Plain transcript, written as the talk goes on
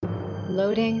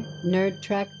Loading Nerd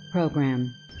Trek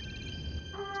program.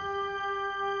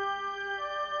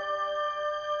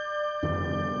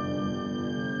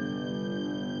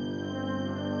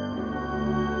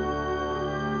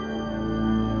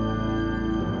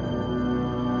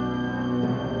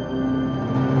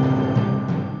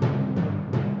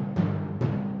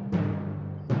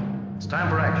 It's time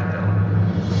for action,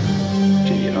 gentlemen.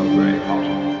 Gee, I'm very hot.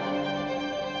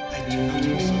 I do not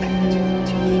expect you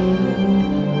to.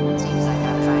 Seems like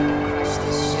I'm trying to crush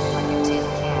this ship like a tin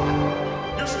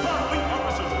can. You're startling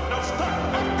officers! Now start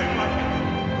acting like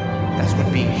it! That's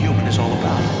what being human is all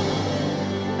about.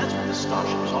 That's what the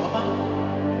starship is all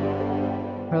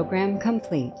about. Program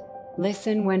complete.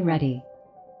 Listen when ready.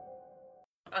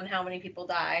 On how many people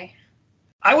die.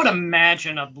 I would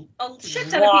imagine a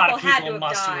shit ton lot of people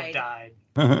must have died.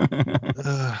 died.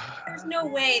 There's no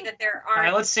way that there All right,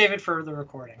 aren't. let's save it for the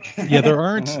recording. Yeah,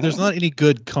 there's not any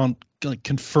good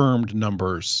confirmed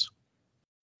numbers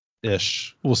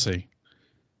ish. We'll see.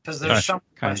 Because there's some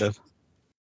Kind of.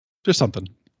 Just something.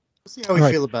 We'll see how we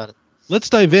Right. feel about it.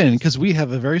 Let's dive in because we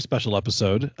have a very special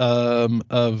episode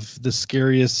of the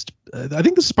scariest. I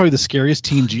think this is probably the scariest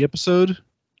TNG episode.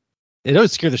 It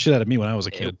always scared the shit out of me when I was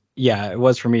a kid. Yeah, it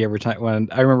was for me every time. When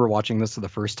I remember watching this for the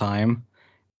first time,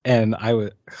 and I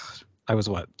was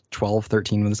what, 12,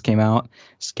 13 when this came out.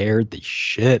 Scared the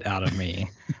shit out of me,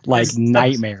 like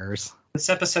nightmares. This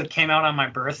episode came out on my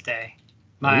birthday.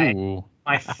 My Ooh.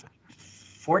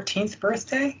 14th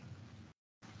birthday?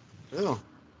 Ooh.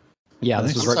 Yeah,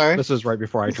 Nice. this I'm sorry. was right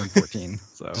before I turned 14.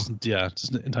 So Yeah,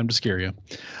 just in time to scare you.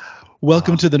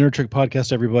 Welcome to the Nerd Trick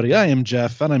Podcast, everybody. I am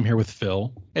Jeff, and I'm here with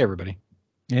Phil hey, everybody.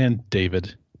 and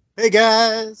David. Hey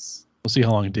guys, We'll see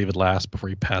how long David lasts before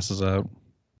he passes out.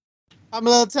 I'm a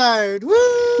little tired. Woo!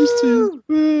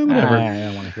 Whatever. I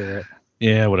don't want to hear it.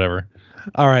 Yeah, whatever.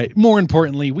 All right. More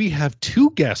importantly, we have two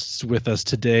guests with us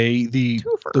today. The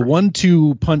Twofer.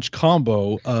 1-2 punch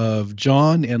combo of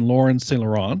John and Lauren Saint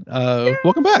Laurent.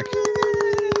 Welcome back.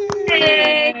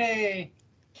 Hey!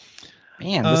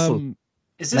 Man,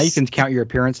 this Is now you this, can count your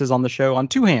appearances on the show on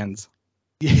two hands,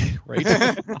 Yeah, right.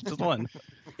 not just one.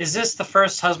 is this the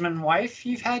first husband and wife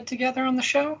you've had together on the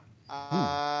show?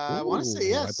 I want to say Ooh,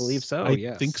 yes. I believe so. I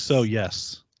yes. think so.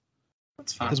 Yes,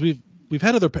 That's fine. because we've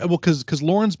had other because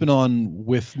Lauren's been on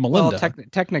with Melinda. Well,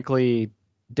 technically,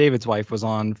 David's wife was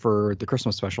on for the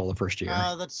Christmas special the first year.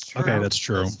 That's true. Okay, that's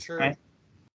true. That's true. Right.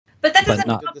 But that But doesn't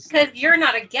not- count because you're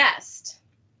not a guest.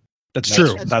 That's That's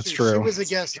true. true. That's true. She was a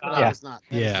guest, but I Yeah. was not.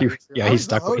 That Yeah. is very true. Yeah, I he was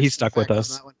the stuck- host, he in stuck fact, with on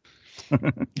us. that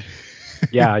one.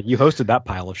 Yeah, you hosted that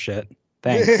pile of shit.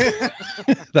 Thanks.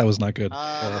 That was not good.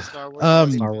 The Star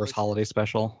Wars, Star Wars holiday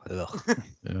special. Ugh.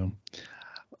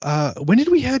 Yeah. When did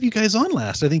we have you guys on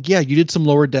last? I think you did some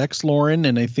Lower Decks, Lauren,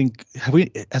 and I think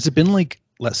has it been like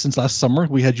since last summer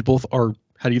we had you both, or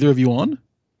had either of you on?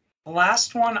 The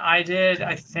last one I did,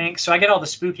 I think, so I get all the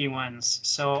spooky ones.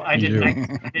 So I You did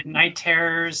do. I did Night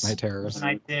Terrors. Night Terrors. And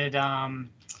I did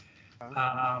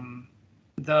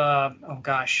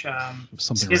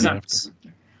Something right Schisms.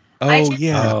 after. I Oh did-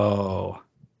 yeah. Oh,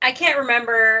 I can't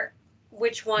remember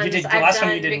which ones You did, the I've last done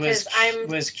one you did because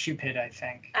was Cupid, I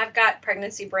think. I've got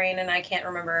pregnancy brain and I can't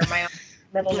remember my own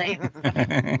middle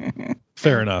name.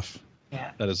 Fair enough.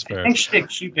 Yeah. That is I fair. think she did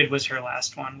Cupid was her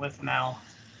last one with Mel.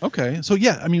 Okay, so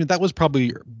yeah, I mean that was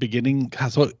probably beginning.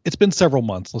 So it's been several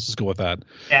months. Let's just go with that.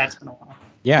 Yeah, it's been a while.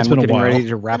 yeah, It's and we're been a getting while. ready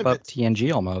to wrap Been a up bit.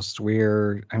 TNG almost.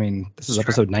 This is Sure.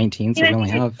 episode 19, so we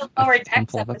only have the a Lower Decks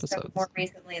handful of episode episodes. more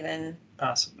recently than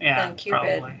Awesome. Yeah, Cupid.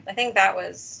 probably. I think that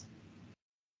was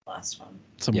the last one.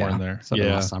 Somewhere in there. something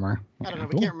Yeah. last summer. I don't know.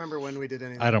 We Cool. can't remember when we did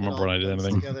anything. I don't It remember when I did all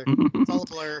anything. blends together. It's all a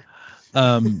blur.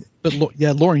 But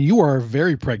Lauren, you are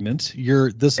very pregnant.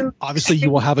 Obviously you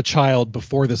will have a child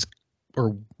before this,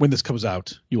 or when this comes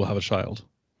out, you will have a child. I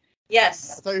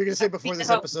Yes. thought you were going to say before this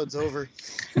No. episode's over.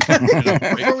 Before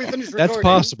we finish recording. That's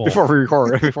possible. Before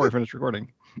we finish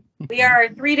recording. We are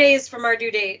 3 days from our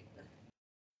due date.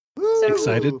 Woo!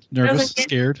 Excited, nervous, Doesn't get-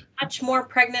 scared. Much more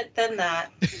pregnant than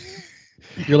that.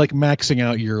 You're like maxing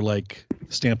out your like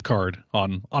stamp card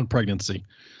on pregnancy.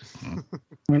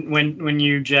 When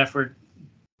you, Jeff, were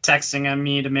texting on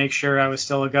me to make sure I was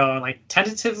still a go, like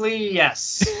tentatively,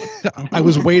 yes. I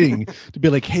was waiting to be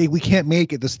like, hey, we can't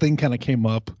make it. This thing kind of came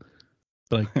up.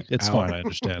 But like, it's Ow. fine. I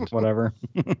understand. Whatever.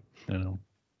 You know,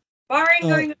 Barring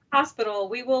going to the hospital,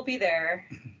 we will be there.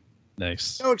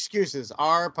 nice. No excuses.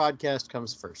 Our podcast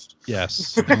comes first.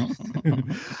 Yes.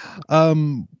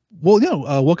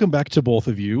 Welcome back to both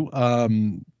of you. I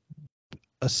don't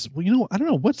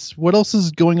know what else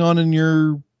is going on in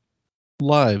your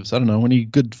lives. I don't know, any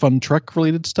good fun Trek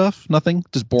related stuff. Nothing,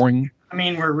 just boring I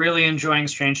mean, we're really enjoying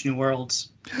Strange New Worlds.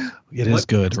 It is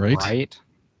good, right? Right?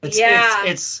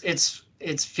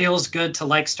 It feels good to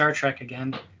like Star Trek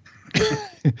again.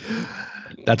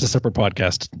 That's a separate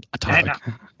podcast I topic.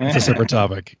 know. It's a separate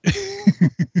topic.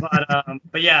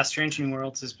 But yeah, Strange New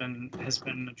Worlds has been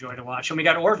a joy to watch, and we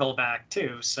got Orville back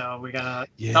too, so we got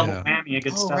a double whammy of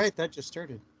good stuff. Right, that just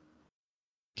started.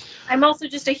 I'm also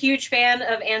just a huge fan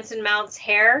of Anson Mount's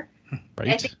hair. Right.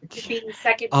 I think it should be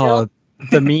second Oh, fill.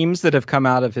 the memes that have come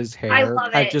out of his hair I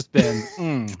love have it. just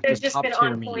been They've just been top-tier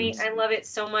on point. memes. I love it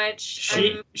so much.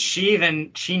 She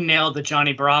nailed the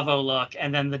Johnny Bravo look,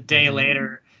 and then the day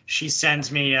later she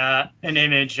sends me an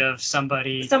image of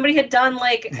somebody. Somebody had done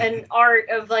like an art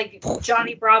of like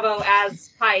Johnny Bravo as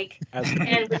Pike,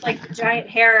 and with like the giant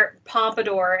hair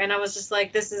pompadour, and I was just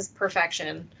like, this is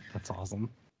perfection. That's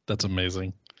awesome. That's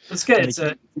amazing. It's good.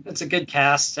 It's a good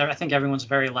cast. I think everyone's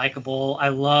very likable. I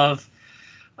love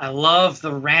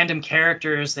the random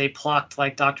characters they plucked,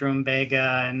 like Dr.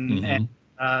 Umbega and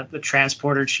the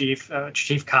transporter chief,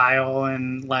 Chief Kyle,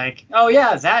 and like, oh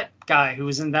yeah, that guy who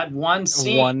was in that one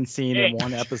scene. One scene in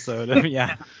one episode of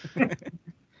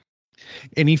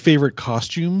Any favorite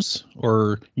costumes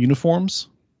or uniforms?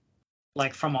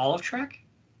 Like from all of Trek?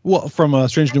 Well, from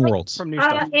Strange New Worlds. From new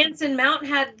stuff. Anson Mount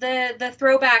had the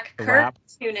throwback The Kirk wrap.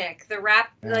 tunic, the wrap,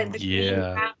 like the green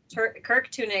wrap Kirk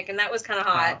tunic, and that was kind of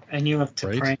hot. And you have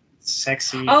T'Pring's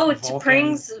sexy. Oh, Vulcan.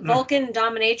 T'Pring's Vulcan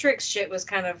dominatrix shit was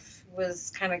kind of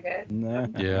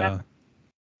good. Yeah.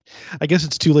 I guess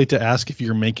it's too late to ask if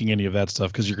you're making any of that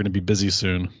stuff because you're going to be busy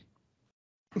soon.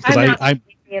 I'm not making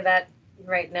any of that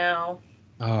right now.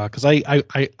 Because I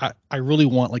really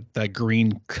want like that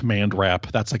green command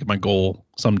wrap. That's like my goal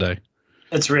someday.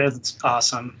 It's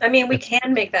awesome. I mean, we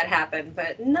can make that happen,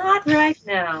 but not right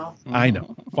now. I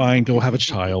know. Fine, go have a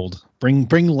child. Bring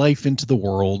life into the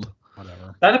world.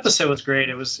 Whatever. That episode was great.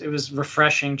 It was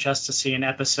refreshing just to see an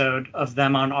episode of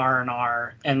them on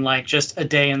R&R and like just a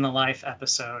day in the life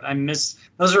episode.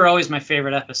 Those are always my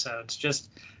favorite episodes. Just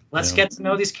let's get to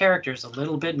know these characters a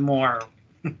little bit more.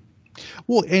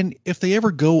 Well, and if they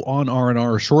ever go on R&R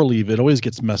or shore leave, it always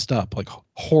gets messed up, like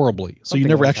horribly. So you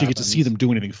never actually get to see them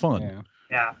do anything fun.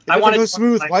 Yeah. I want to go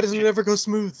smooth. Why doesn't it ever go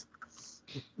smooth?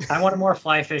 I wanted more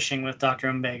fly fishing with Dr.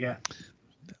 Umbega.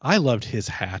 I loved his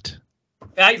hat.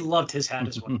 I loved his hat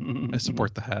as well. I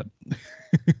support the hat.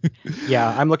 Yeah,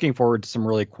 I'm looking forward to some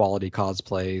really quality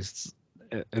cosplays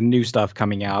and new stuff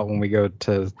coming out when we go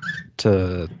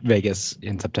to Vegas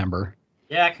in September.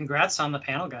 Yeah, congrats on the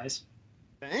panel, guys.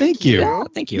 Thank you. Yeah,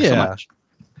 thank you so much.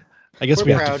 I guess We're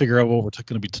we have proud. to figure out what we're going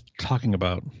to be talking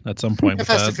about at some point. Jeff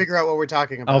with has to that. figure out what we're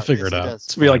talking about. I'll figure Yes, it he out. does.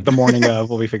 It'll be like the morning of.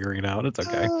 We'll be figuring it out. It's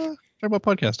okay. Talk about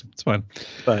podcasting. It's fine.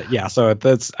 But yeah, so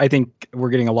I think we're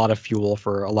getting a lot of fuel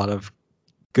for a lot of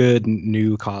good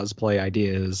new cosplay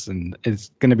ideas, and it's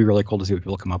going to be really cool to see what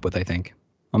people come up with. I think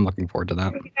I'm looking forward to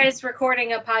that. Are you guys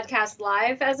recording a podcast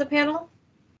live as a panel?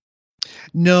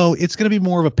 No, it's going to be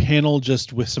more of a panel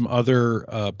just with some other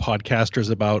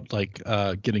podcasters about like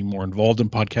getting more involved in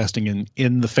podcasting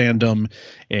in the fandom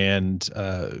and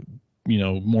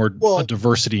more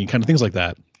diversity and kind of things like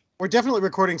that. We're definitely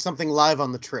recording something live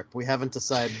on the trip. We haven't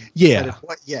decided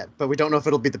what yet, but we don't know if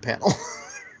it'll be the panel.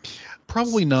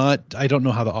 Probably not. I don't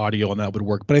know how the audio on that would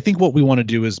work, but I think what we want to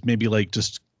do is maybe like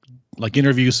just like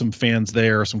interview some fans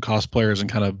there, some cosplayers, and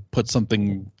kind of put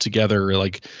something together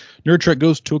like Nerd Trek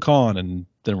goes to a con and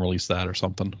then release that or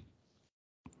something.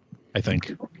 I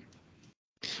think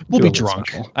we'll be drunk.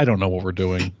 Special. I don't know what we're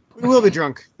doing. We will be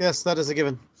drunk. Yes, that is a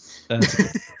given.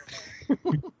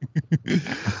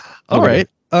 All right.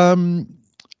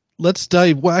 Let's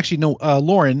dive. Well, actually, no.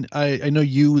 Lauren, I know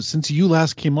you. Since you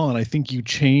last came on, I think you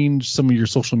changed some of your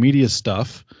social media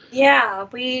stuff. Yeah,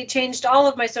 we changed all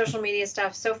of my social media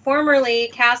stuff. So formerly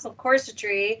Castle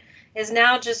Corsetry is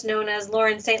now just known as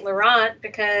Lauren St. Laurent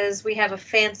because we have a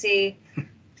fancy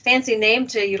name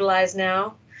to utilize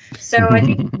now. So I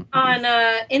think on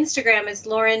Instagram it's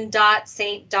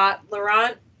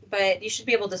lauren.saint.laurent, but you should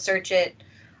be able to search it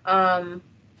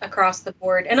across the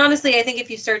board. And honestly, I think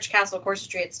if you search Castle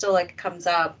Corsetry, it still like comes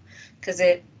up because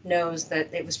it knows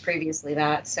that it was previously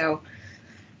that. So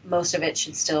most of it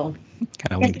should still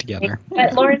kind of link together.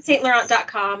 But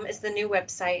laurenstlaurent.com is the new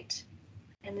website,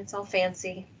 and it's all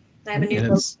fancy. I have a new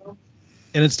logo.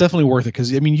 And it's definitely worth it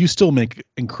because I mean you still make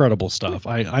incredible stuff.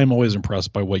 I'm always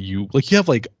impressed by what you like. You have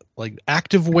like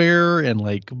activewear and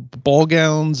like ball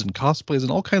gowns and cosplays and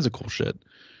all kinds of cool shit.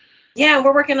 Yeah,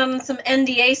 we're working on some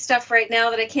NDA stuff right now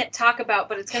that I can't talk about,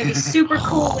 but it's going to be super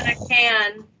cool when I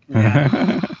can.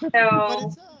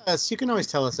 So Yes, you can always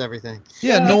tell us everything.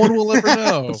 Yeah, no one will ever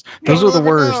know. Those are the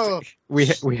never worst.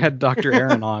 know. We had Dr.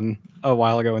 Erin on a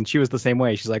while ago, and she was the same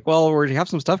way. She's like, well, we have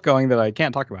some stuff going that I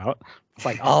can't talk about. It's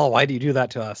like, oh, why do you do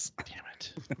that to us? Damn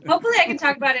it. Hopefully, I can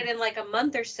talk about it in like a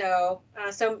month or so.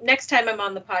 So next time I'm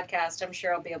on the podcast, I'm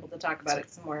sure I'll be able to talk about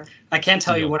it some more. I can't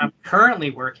tell you what I'm currently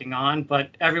working on, but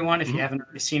everyone, if you haven't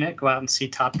already seen it, go out and see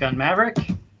Top Gun Maverick.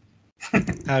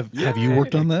 Have you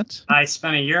worked on that? I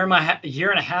spent a year and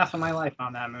a half of my life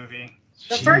on that movie.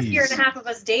 The first year and a half of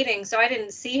us dating, so I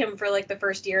didn't see him for like the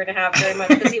first year and a half very much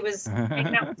because he was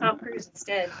hanging out with Tom Cruise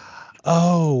instead.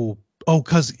 Oh,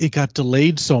 because it got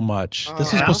delayed so much.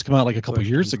 This was supposed to come out like a couple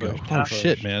years ago. Oh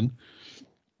shit, man.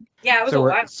 Yeah, it was a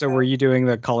while. So were you doing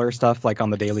the color stuff like on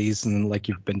the dailies and like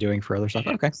you've been doing for other stuff?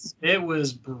 Okay. It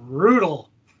was brutal.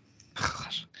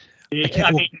 Gosh.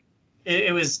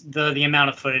 It was the amount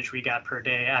of footage we got per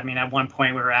day. I mean, at one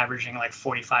point we were averaging like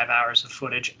 45 hours of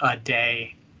footage a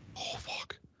day. Oh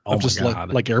fuck. Oh Of my just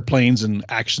God. like airplanes and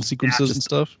action sequences and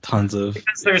stuff. Tons of.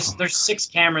 Because there's 6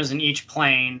 cameras in each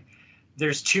plane.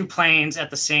 There's 2 planes at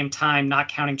the same time, not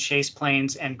counting chase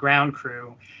planes and ground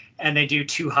crew, and they do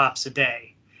 2 hops a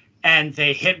day. And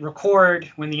they hit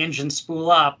record when the engines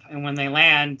spool up, and when they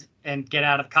land and get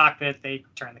out of cockpit, they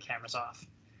turn the cameras off.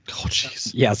 Oh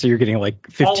jeez. Yeah, so you're getting like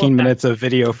 15 minutes of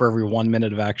video for every 1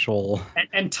 minute of actual.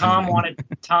 And Tom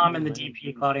and the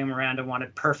DP, Claudio Miranda,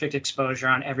 wanted perfect exposure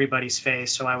on everybody's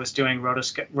face. So I was doing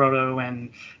roto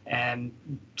and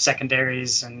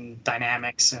secondaries and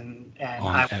dynamics and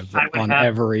I would have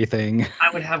everything. I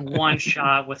would have one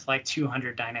shot with like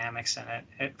 200 dynamics in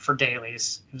it for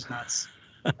dailies. It was nuts.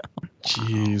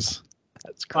 Jeez.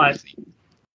 That's crazy.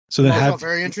 So then Those are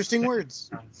very interesting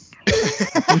words.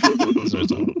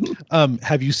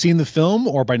 Have you seen the film,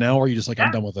 or by now are you just like,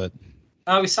 I'm done with it?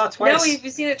 We saw it twice. No,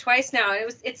 we've seen it twice now.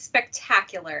 It's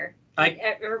spectacular.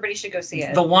 Everybody should go see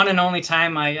it. The one and only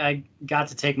time I got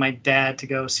to take my dad to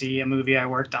go see a movie I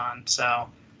worked on. So,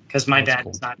 because my dad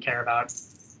does not care about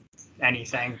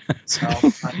anything. So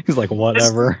he's like,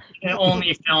 whatever. This is the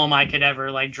only film I could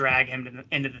ever like drag him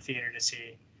into the theater to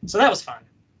see. So that was fun.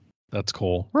 That's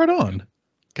cool. Right on.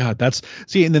 God,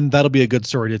 and then that'll be a good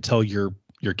story to tell your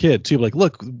kid too. Like,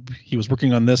 look, he was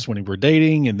working on this when we were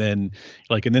dating, and then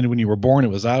when you were born, it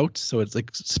was out. So it's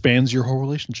like spans your whole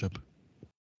relationship.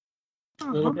 A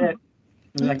little bit.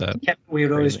 We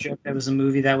would always joke that was a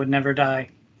movie that would never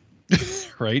die.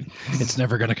 Right? It's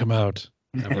never gonna come out.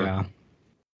 Never. Yeah.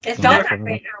 It felt that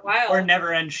way for a while. Or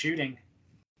never end shooting.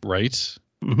 Right.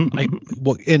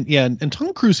 And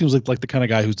Tom Cruise seems like the kind of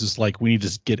guy who's just like, we need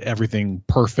to get everything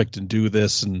perfect and do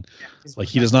this, and like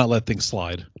he does not let things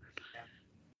slide.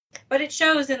 But it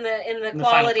shows in the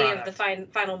quality of the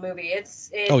final movie.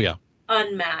 It's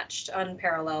unmatched,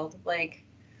 unparalleled. Like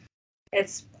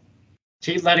it's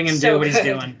keep letting him do what he's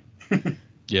doing.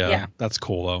 Yeah, that's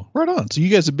cool though. Right on. So you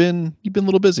guys you've been a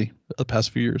little busy the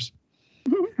past few years.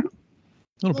 A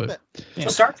little bit. Yeah. So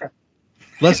Star Trek.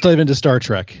 Let's dive into Star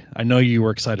Trek. I know you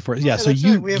were excited for it. Yeah, so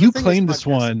you claimed this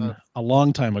one a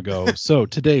long time ago. So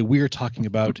today we are talking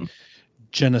about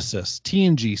Genesis,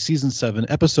 TNG Season 7,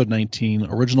 Episode 19,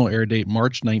 original air date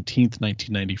March 19th,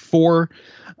 1994.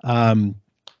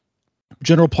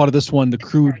 General plot of this one, the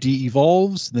crew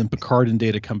de-evolves, then Picard and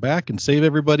Data come back and save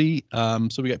everybody.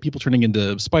 So we got people turning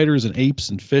into spiders and apes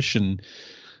and fish and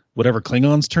whatever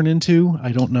Klingons turn into.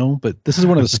 I don't know, but this is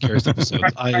one of the scariest episodes.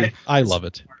 I love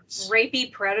it.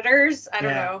 Rapey predators? I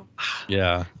don't know.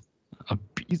 Yeah.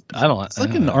 I don't. It's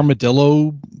like an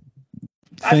armadillo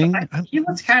thing. He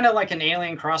looks kind of like an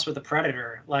alien cross with a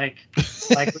predator, like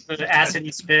with the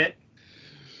acid spit.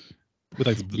 With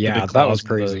like that was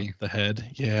crazy. The head,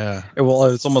 yeah. Well,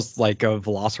 it's almost like a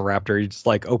velociraptor. He just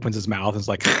like opens his mouth and it's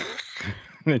like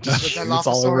it just shoots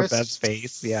all over Beth's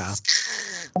face. Yeah.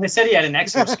 And they said he had an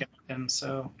exoskeleton,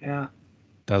 so yeah.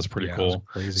 That was pretty cool. Was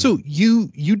crazy. So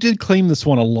you did claim this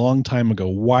one a long time ago.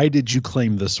 Why did you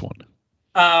claim this one?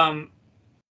 I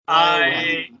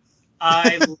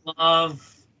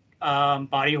love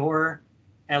body horror,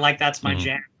 and like that's my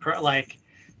jam. Like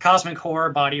cosmic horror,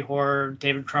 body horror,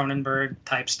 David Cronenberg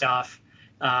type stuff.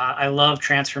 I love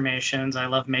transformations. I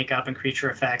love makeup and creature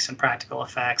effects and practical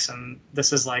effects, and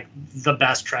this is like the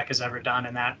best Trek has ever done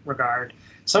in that regard.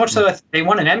 So much so that they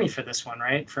won an Emmy for this one,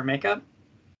 right? For makeup.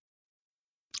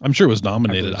 I'm sure it was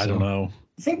nominated. I don't know.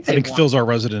 I think Phil's our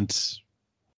resident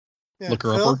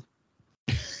looker upper.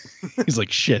 He's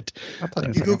like, shit.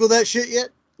 Have you Googled that shit yet?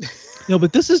 No,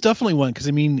 but this is definitely one, because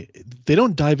I mean, they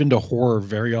don't dive into horror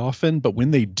very often, but when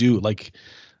they do, like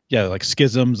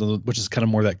Schisms, which is kind of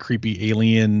more that creepy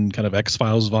alien kind of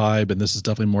X-Files vibe, and this is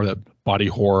definitely more that body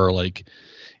horror, like,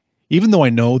 Even though I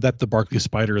know that the Barkley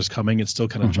spider is coming, it still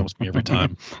kind of jumps me every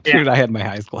time. Dude, I had my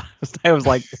eyes closed. I was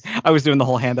like, I was doing the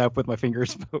whole hand up with my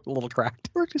fingers a little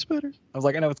cracked. Barkley spider. I was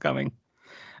like, I know it's coming.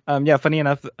 Yeah, funny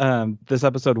enough, this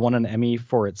episode won an Emmy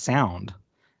for its sound.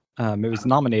 It was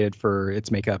nominated for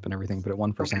its makeup and everything, but it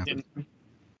won for sound.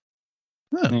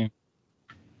 Huh. Yeah.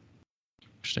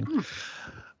 Interesting.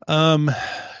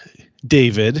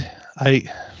 David, why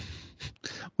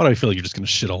do I feel like you're just going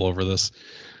to shit all over this?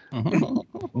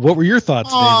 What were your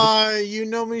thoughts, David? You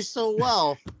know me so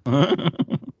well.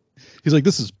 He's like,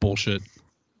 this is bullshit.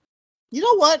 You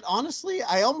know what? Honestly,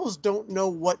 I almost don't know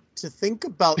what to think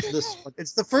about this one.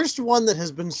 It's the first one that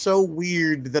has been so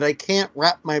weird that I can't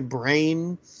wrap my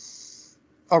brain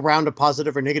around a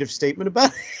positive or negative statement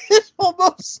about it,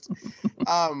 almost.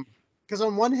 Because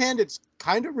on one hand, it's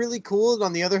kind of really cool, and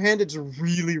on the other hand, it's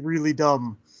really, really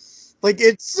dumb. Like,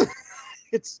 it's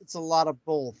a lot of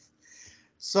both.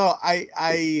 So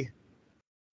I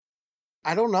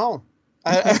don't know.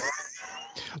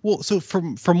 Well, so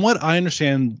from what I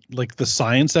understand, like the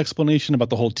science explanation about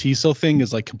the whole T cell thing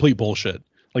is like complete bullshit.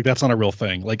 Like that's not a real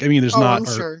thing. Like I mean, there's not,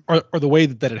 sure. or the way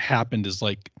that it happened is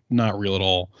like not real at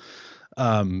all.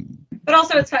 But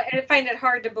also, I find it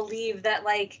hard to believe that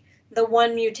like the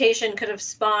one mutation could have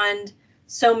spawned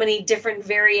so many different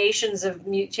variations of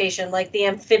mutation, like the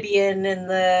amphibian and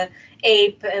the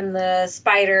ape and the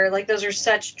spider. Like those are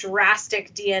such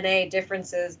drastic DNA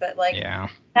differences that like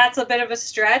that's a bit of a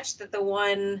stretch that the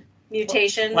one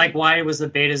mutation. Like why was the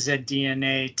beta Z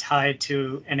DNA tied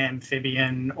to an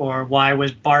amphibian, or why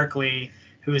was Barkley,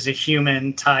 who is a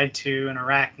human, tied to an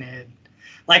arachnid?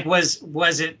 Like was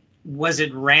it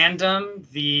random,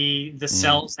 the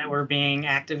cells that were being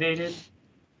activated?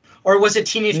 Or was it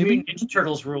Teenage Mutant Ninja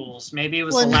Turtles rules? Maybe it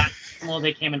was the last animal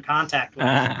they came in contact with.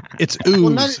 It's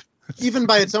ooze. Well, even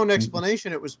by its own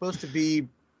explanation, it was supposed to be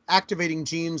activating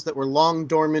genes that were long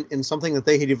dormant in something that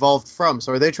they had evolved from.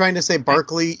 So are they trying to say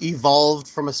Barkley evolved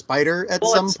from a spider at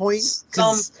some point?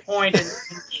 Some point in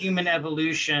human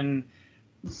evolution,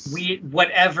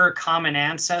 whatever common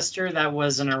ancestor that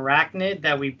was an arachnid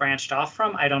that we branched off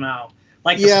from, I don't know.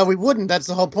 Like we wouldn't. That's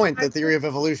the whole point. The theory of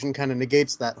evolution kind of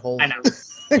negates that whole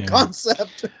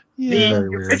concept. The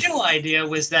original idea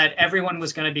was that everyone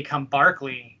was going to become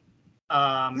Barkley.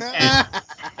 And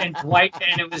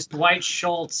it was Dwight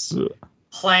Schultz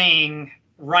playing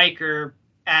Riker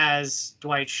as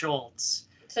Dwight Schultz.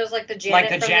 So it's like the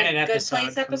Janet, episode. Good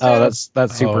Place episode. Oh,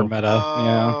 that's super meta.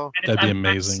 Yeah, that'd be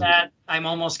amazing. I'm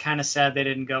almost kind of sad they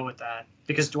didn't go with that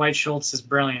because Dwight Schultz is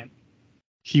brilliant.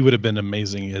 He would have been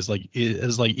amazing as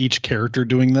each character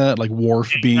doing that, like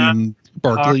Worf being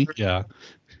Barkley. Yeah.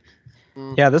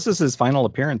 Yeah, this is his final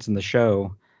appearance in the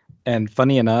show. And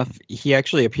funny enough, he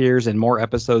actually appears in more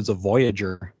episodes of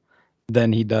Voyager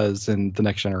than he does in The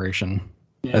Next Generation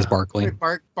as Barkley.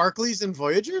 Wait, Barkley's in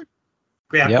Voyager?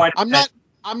 Yeah, yep.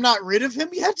 I'm not rid of him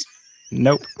yet.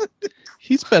 Nope.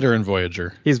 He's better in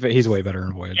Voyager. He's way better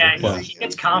in Voyager. Yeah, he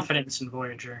gets confidence in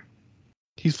Voyager.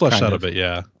 He's fleshed out a bit.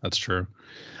 Yeah, that's true.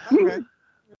 Okay.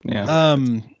 Yeah.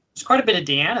 There's quite a bit of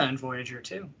Deanna in Voyager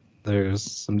too. There's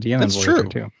some Deanna That's in Voyager true.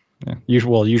 too. Yeah.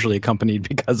 Usually accompanied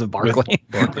because of Barkley.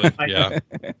 Barkley, yeah.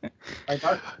 I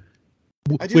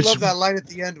do love that line at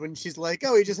the end when she's like,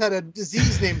 "Oh, he just had a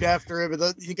disease named after him,"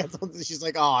 and he got something. She's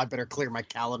like, "Oh, I better clear my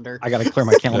calendar. I got to clear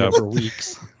my calendar for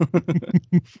weeks."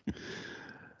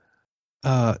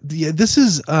 This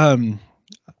is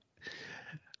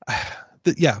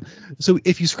so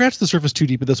if you scratch the surface too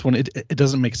deep of this one, it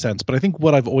doesn't make sense. But I think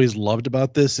what I've always loved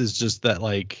about this is just that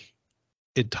like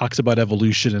it talks about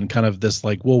evolution and kind of this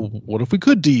like, well, what if we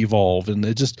could de-evolve? And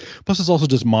it just plus it's also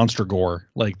just monster gore.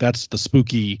 Like that's the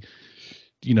spooky,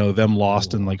 them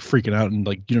lost and like freaking out and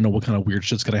like you don't know what kind of weird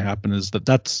shit's gonna happen. Is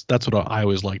that's what I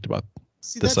always liked about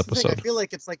this episode. The thing. I feel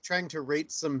like it's like trying to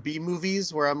rate some B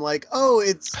movies where I'm like, oh,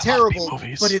 it's terrible,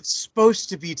 but it's supposed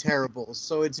to be terrible,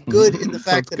 so it's good in the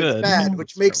fact that it's bad,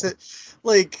 which makes it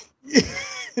like.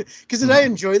 Because did I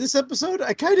enjoy this episode?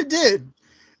 I kind of did.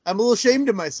 I'm a little ashamed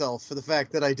of myself for the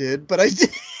fact that I did, but I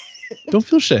did. Don't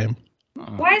feel shame.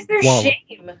 Why is there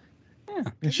shame? Yeah,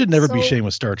 it should never be shame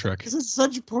with Star Trek. Because it's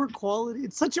such poor quality.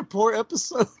 It's such a poor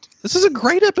episode. This is a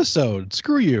great episode.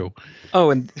 Screw you. Oh,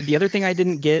 and the other thing I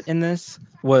didn't get in this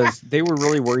was they were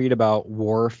really worried about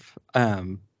Worf,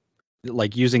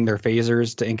 like using their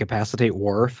phasers to incapacitate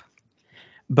Worf.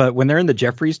 But when they're in the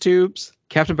Jeffries tubes,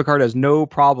 Captain Picard has no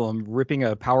problem ripping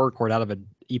a power cord out of an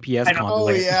EPS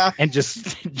conduit and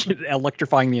just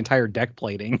electrifying the entire deck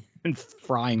plating and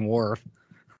frying Worf.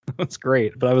 That's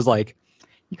great. But I was like,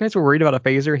 you guys were worried about a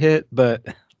phaser hit, but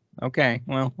okay,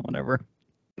 well, whatever.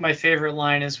 My favorite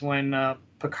line is when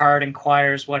Picard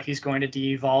inquires what he's going to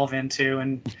de-evolve into,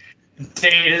 and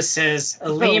Data says a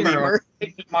lemur. Or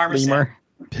baby marmoset. Lemur.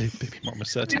 Baby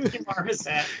marmoset. Baby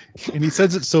marmoset. And he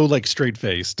says it so like straight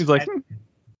faced. He's like,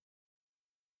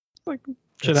 should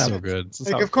It's have so good. This is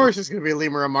Like, how- of course it's gonna be a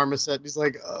lemur or a marmoset. He's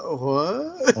like, oh,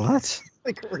 what? What?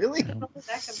 Like, really? Where did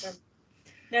that come from?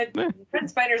 No, Red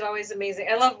Spider's always amazing.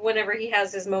 I love whenever he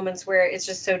has his moments where it's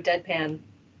just so deadpan.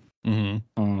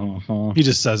 He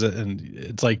just says it, and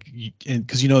it's like,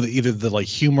 because you know that either the like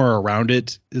humor around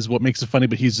it is what makes it funny,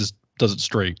 but he just does it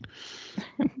straight.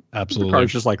 Absolutely.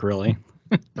 Picard's just like, really?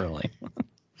 Really?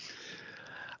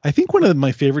 I think one of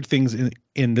my favorite things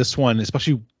in this one,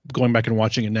 especially going back and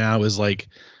watching it now, is like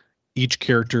each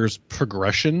character's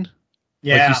progression.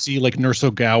 Yeah. Like you see like Nurse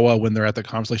Ogawa when they're at the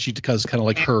conference, like she does kind of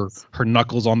like her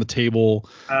knuckles on the table,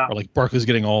 or like Barclay's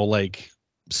getting all like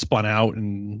spun out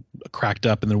and cracked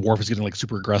up, and then Worf is getting like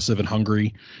super aggressive and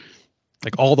hungry.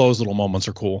 Like all those little moments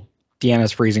are cool.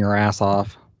 Deanna's freezing her ass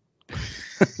off.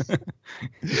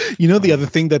 You know, the other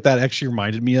thing that actually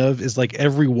reminded me of is like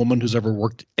every woman who's ever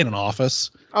worked in an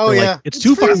office. Oh they're yeah, like, it's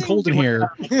too fucking freezing. cold in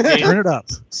here. Turn it up.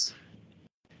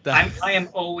 I am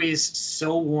always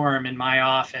so warm in my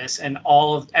office, and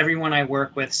everyone I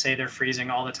work with say they're freezing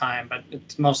all the time, but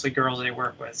it's mostly girls I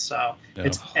work with, so Yeah.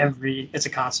 it's a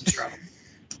constant struggle.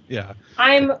 Yeah.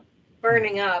 I'm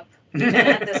burning up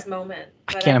at this moment.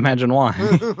 I But can't I imagine why.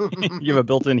 You have a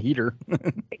built-in heater.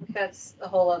 think that's a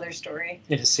whole other story.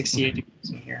 It is 68 degrees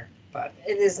in here, but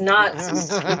It is not.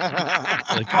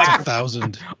 Like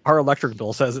 1,000. Our electric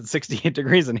bill says it's 68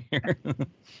 degrees in here.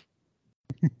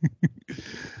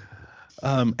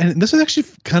 And this is actually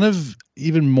kind of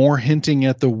even more hinting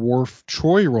at the Worf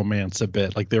Troy romance a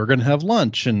bit. Like they were going to have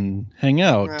lunch and hang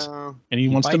out, and he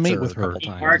wants to bites mate her with a her. couple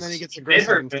times. And then he gets bid aggressive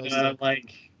her and tries to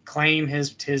like claim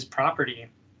his property.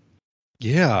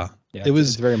 Yeah, Yeah, it was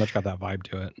it's very much got that vibe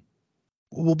to it.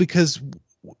 well because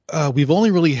we've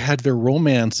only really had their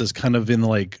romance as kind of in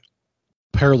like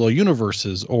parallel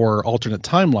universes or alternate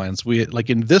timelines. We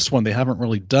like in this one they haven't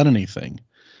really done anything.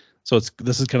 So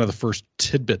this is kind of the first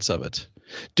tidbits of it.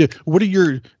 What are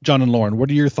your John and Lauren? What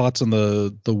are your thoughts on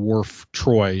the Worf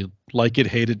Troy? Like it,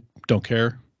 hate it, don't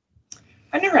care?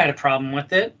 I never had a problem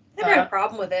with it. Never had a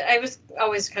problem with it. I was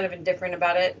always kind of indifferent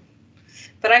about it.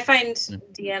 But I find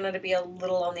Deanna to be a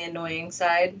little on the annoying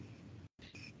side,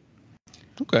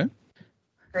 Okay.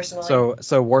 personally.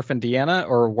 So Worf and Deanna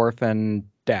or Worf and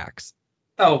Dax?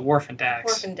 Oh, Worf and Dax.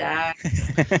 Worf and Dax.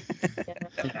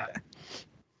 Yeah.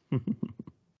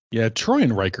 Yeah, Troy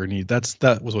and Riker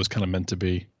that was always kind of meant to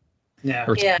be, Yeah.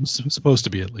 or Yeah. supposed to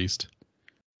be at least.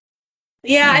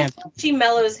 Yeah, I feel she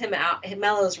mellows him out. He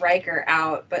mellows Riker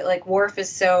out, but like Worf is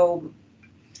so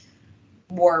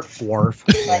Worf. Worf.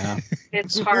 Like, Yeah.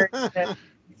 it's hard to.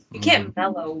 You can't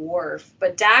mellow Worf,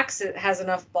 but Dax has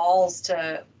enough balls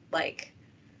to like,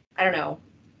 I don't know,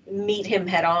 meet him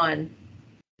head on.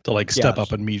 To like step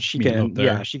up and meet She him can. up there.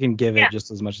 Yeah, she can give Yeah. it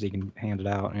just as much as he can hand it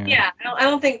out. Yeah, I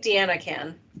don't think Deanna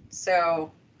can.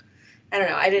 So I don't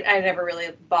know. I never really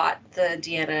bought the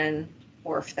Deanna and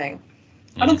Worf thing.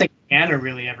 I don't think Anna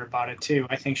really ever bought it too.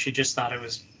 I think she just thought it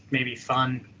was maybe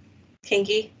fun.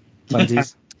 Kinky.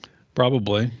 Funsies.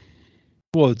 Probably.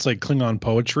 Well, it's like Klingon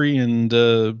poetry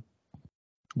and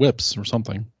whips or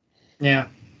something. Yeah.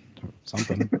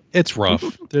 Something. It's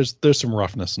rough. There's some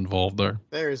roughness involved there.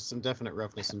 There is some definite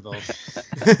roughness involved.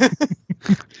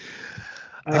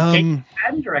 Kate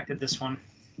Madden directed this one.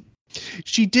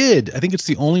 She did. I think it's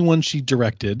the only one she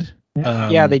directed.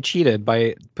 Yeah, they cheated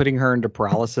by putting her into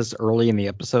paralysis early in the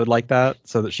episode like that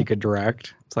so that she could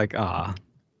direct. It's like,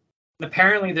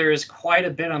 Apparently, there is quite a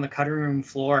bit on the cutting room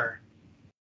floor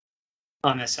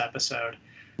on this episode.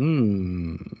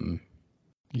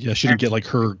 Yeah, she didn't get like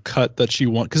her cut that she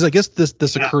wanted, because I guess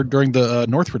this occurred during the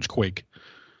Northridge quake.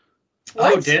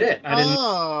 What? Oh, did it? I didn't.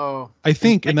 Oh. I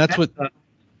think, and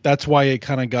that's why it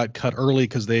kind of got cut early,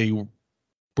 because they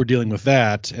were dealing with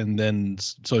that, and then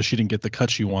so she didn't get the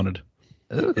cut she wanted.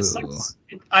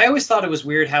 I always thought it was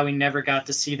weird how we never got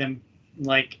to see them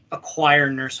like acquire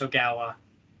Nurse Ogawa.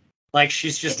 Like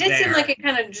she's just It did there. seem like it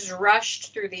kind of just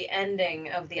rushed through the ending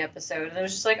of the episode, and it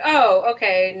was just like, oh,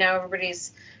 okay, now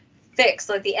everybody's fixed.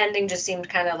 Like the ending just seemed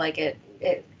kind of like it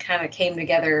kind of came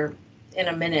together in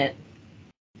a minute.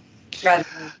 Rather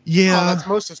than, Yeah, Well, that's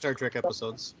most of Star Trek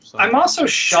episodes. So. I'm also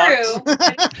shocked. true.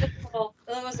 It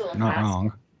was a little not fast.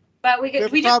 wrong. But We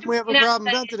have a problem. We have a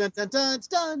problem. Dun, dun, dun, dun, it's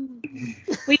done.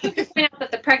 We do have to point out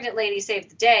that the pregnant lady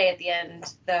saved the day at the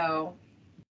end, though.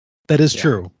 that is Yeah.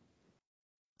 true.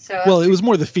 So Well, it was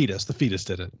more the fetus. The fetus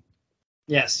did it.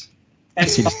 Yes. And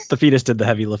The fetus did the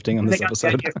heavy lifting on they this got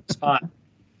episode. that spot.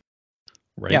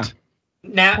 Right. Yeah.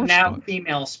 Now Spot.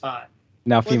 female Spot.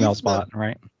 Now Well, female even Spot,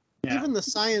 right? Yeah. Even the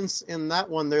science in that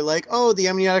one, they're like, oh, the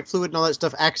amniotic fluid and all that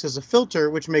stuff acts as a filter,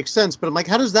 which makes sense. But I'm like,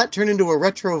 how does that turn into a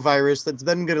retrovirus that's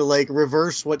then going to like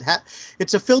reverse what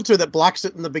it's a filter that blocks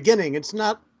it in the beginning. It's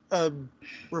not a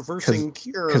reversing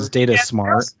cure. Because Data's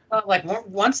smart. Like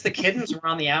once the kittens were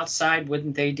on the outside,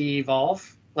 wouldn't they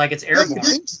de-evolve? Like it's airborne.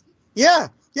 Yeah,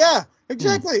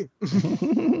 exactly.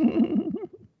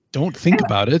 Don't think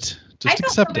about it. Just I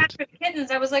felt accept so bad it. for the kittens.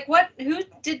 I was like, what?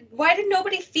 Why did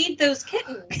nobody feed those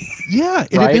kittens? Yeah,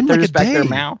 it Right? had been They're like a just back day there,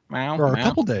 meow, meow, or a meow.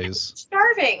 couple days.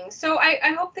 Starving. So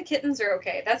I hope the kittens are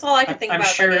okay. That's all I could think I'm about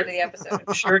sure- by the end of the episode.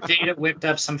 I'm sure Data whipped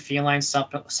up some feline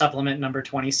supplement number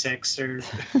 26 or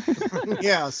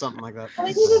Yeah, something like that. Well,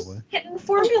 they needed kitten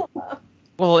formula.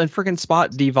 Well, and freaking Spot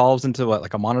devolves into what,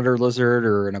 like a monitor lizard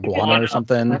or an iguana or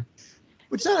something.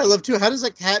 Which that I love too. How does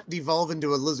a cat devolve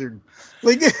into a lizard?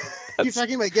 Like you're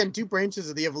talking about again 2 branches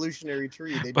of the evolutionary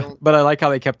tree. They don't. But I like how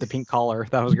they kept the pink collar.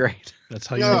 That was great. That's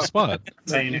how you Yeah. know Spot.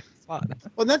 saying Spot.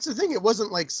 Well, that's the thing. It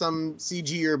wasn't like some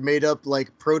CG or made up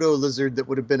like proto lizard that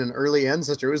would have been an early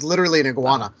ancestor. It was literally an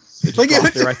iguana. Like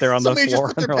dropped it right there on the somebody floor,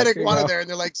 just put their and pet they're like, "Here you iguana go." there, and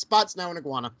they're like, "Spot's now an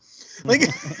iguana." Like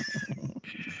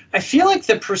I feel like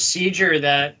the procedure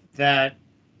that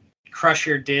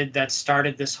Crusher did that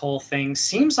started this whole thing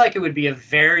seems like it would be a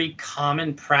very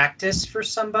common practice for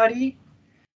somebody.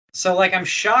 So like I'm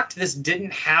shocked this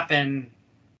didn't happen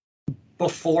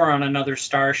before on another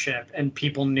starship and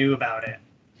people knew about it.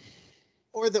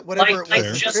 or that whatever Like it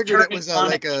was just triggered, it turning was on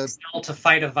like a cell to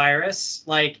fight a virus.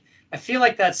 Like I feel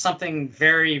like that's something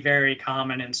very, very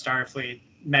common in Starfleet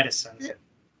medicine. Yeah.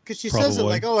 Because she says it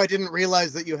Probably. like, oh, I didn't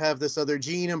realize that you have this other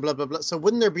gene and blah, blah, blah. So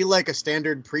wouldn't there be like a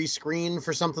standard pre-screen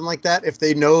for something like that if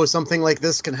they know something like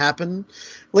this can happen?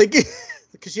 Like,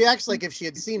 because she acts like if she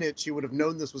had seen it, she would have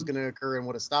known this was going to occur and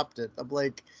would have stopped it. I'm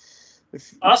like...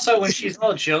 Also, when she's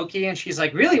all jokey and she's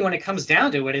like, really, when it comes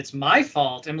down to it, it's my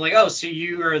fault. I'm like, oh, so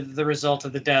you are the result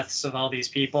of the deaths of all these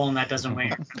people and that doesn't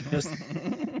win.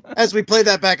 As we play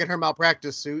that back in her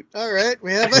malpractice suit. All right,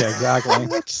 we have Yeah, exactly.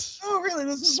 Oh, really?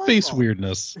 This is my Space fault.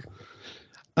 weirdness.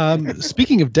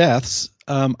 Speaking of deaths,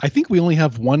 I think we only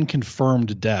have one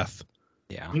confirmed death.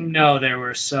 Yeah. No, there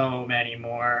were so many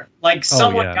more. Like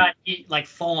someone yeah. got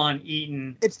full on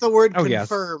eaten. It's the word Oh, yes.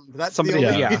 confirmed. That's Somebody- the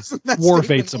only yeah. reason that Worf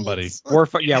statement ate somebody.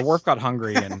 holds. Worf got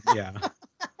hungry and yeah.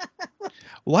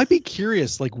 Well, I'd be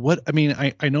curious, like what, I mean,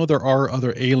 I know there are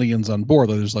other aliens on board.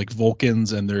 There's like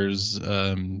Vulcans and there's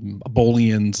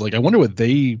Abolians. Like, I wonder what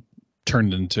they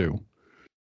turned into.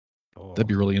 That'd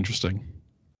be really interesting.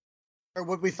 Or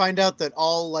would we find out that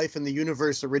all life in the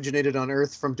universe originated on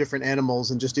Earth from different animals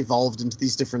and just evolved into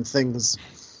these different things?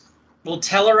 Well,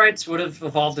 Tellarites would have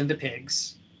evolved into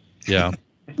pigs. Yeah,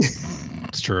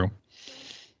 it's true.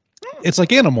 It's like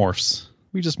Animorphs.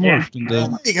 We just Yeah. morphed into. There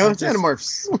you go. It's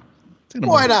Animorphs. Animorphs.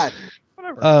 Why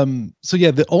not? So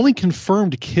yeah, the only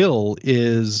confirmed kill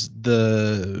is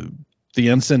the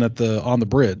ensign on the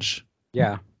bridge.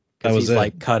 Yeah. That Because was he's it.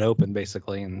 like cut open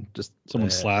basically and just Someone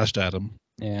slashed at him.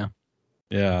 Yeah.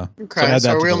 Yeah. Okay, add that so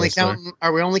to are we the only list there. counting?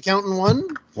 Are we only counting one?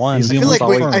 One. He's the That's, only all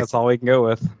we, confirmed. that's all we can go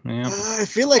with. Yeah. I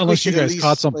feel like we Unless you should at guys least,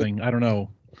 caught something, I don't know.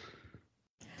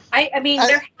 I mean, I-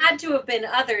 there had to have been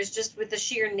others just with the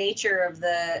sheer nature of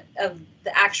the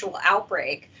actual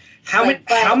outbreak. How Like,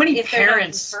 but how many if they're not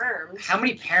parents? confirmed, How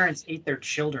many parents ate their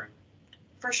children?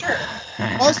 for sure.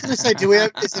 I was going to say, do we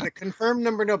have? Is it a confirmed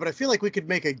number? No, but I feel like we could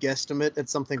make a guesstimate at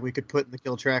something we could put in the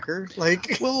kill tracker.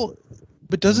 Like, Well,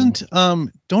 but doesn't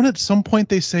don't at some point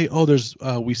they say, oh, there's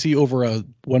we see over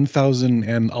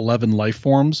 1,011 life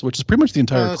forms, which is pretty much the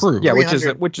entire crew. Yeah,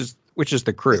 300. which is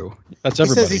the crew. That's he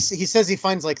everybody. says he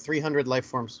finds like 300 life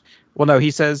forms. Well, no, he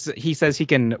says he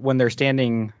can when they're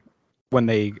standing, when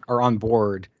they are on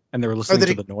board and they're listening that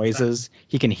to he- the noises,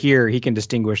 he can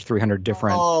distinguish 300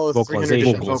 different 300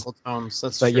 different vocalizations. vocal tones.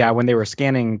 That's But true. yeah, when they were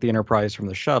scanning the Enterprise from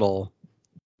the shuttle,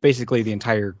 basically the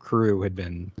entire crew had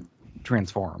been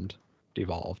transformed,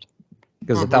 devolved.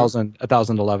 Because Mhm.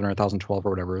 1,011 or 1,012 or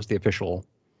whatever is the official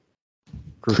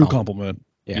crew complement.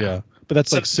 Yeah. Yeah. But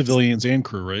that's like So- civilians and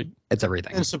crew, right? It's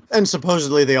everything. And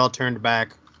supposedly they all turned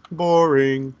back.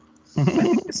 Boring.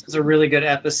 This is a really good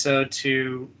episode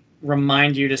to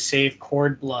remind you to save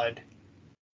cord blood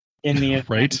in the event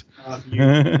Right. of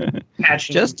you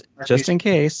catching just in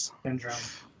case. syndrome.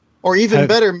 Or even Have-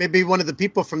 better, maybe one of the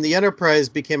people from the Enterprise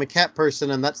became a cat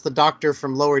person, and that's the doctor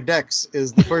from Lower Decks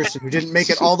is the person who didn't make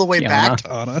it all the way Yeah. back.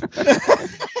 Anna.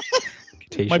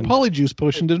 Mutation. My polyjuice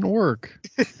potion didn't work.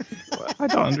 I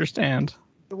don't understand.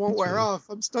 It won't wear off.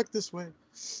 I'm stuck this way.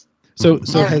 So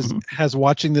All right. has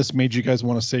watching this made you guys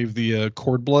want to save the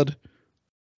cord blood?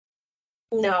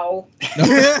 No.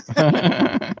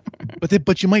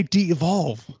 But you might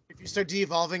de-evolve. If you start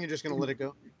de-evolving, you're just going to let it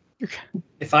go.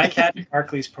 If I catch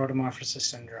Barclay's protomorphosis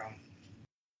syndrome,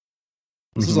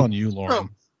 This is on you, Lauren. Bro,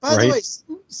 by the Right. way,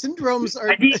 syndromes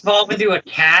are... I de-evolve into a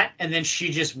cat, and then she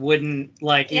just wouldn't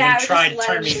like Yeah, I even would try just to let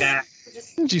turn him- me back.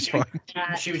 Just She's fine.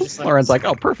 that. She was just like, Lauren's like,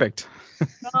 oh, perfect.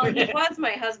 Well, he was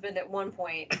my husband at one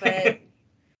point, but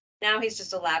now he's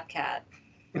just a lab cat.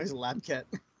 He's a lab cat.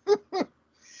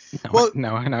 Now, Well-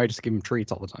 now I just give him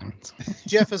treats all the time.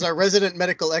 Jeff, as our resident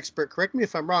medical expert, correct me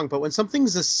if I'm wrong, but when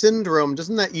something's a syndrome,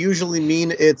 doesn't that usually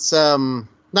mean it's not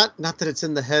that it's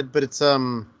in the head, but it's I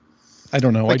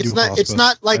don't know. Like, I do it's not- it's hospice.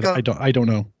 not like I don't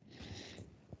know.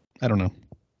 I don't know.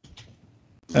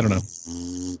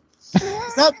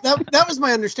 that was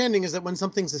my understanding, is that when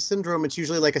something's a syndrome, it's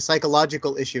usually like a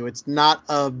psychological issue. It's not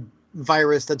a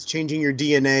virus that's changing your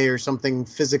DNA or something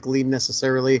physically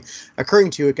necessarily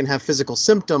occurring to you. It can have physical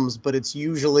symptoms, but it's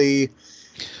usually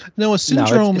No, a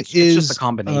syndrome it's is just a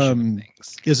combination of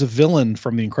things. is a villain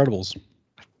from The Incredibles.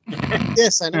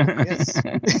 yes, I know. Yes.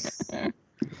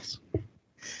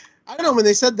 I don't know, when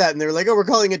they said that and they were like, "Oh, we're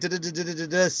calling it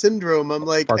syndrome." I'm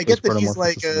like, I Barclay's get that he's protomorphosis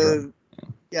like syndrome.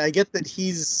 yeah, I get that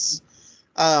he's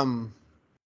God,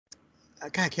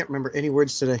 I can't remember any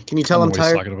words today. Can you tell I I'm know what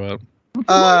he's tired? talking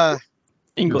about.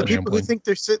 The English. people who think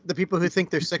they're sick, the people who think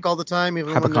they're sick all the time,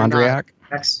 even when they're not. Hypochondriac.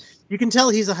 that's You can tell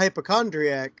he's a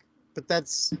hypochondriac, but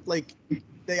that's like,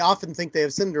 they often think they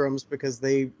have syndromes because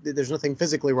there's nothing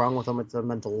physically wrong with them. It's a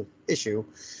mental issue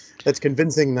that's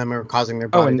convincing them or causing their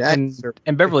Oh, body to act.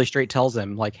 and Beverly straight tells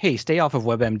him, like, hey, stay off of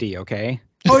WebMD, okay?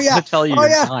 Oh yeah, To tell you oh you're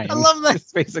yeah, dying. I love that.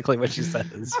 That's basically what she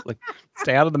says. Like,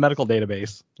 stay out of the medical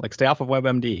database. Like, stay off of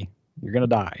WebMD. You're gonna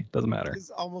die. Doesn't matter. Is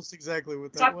almost exactly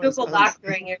what that Stop was. Google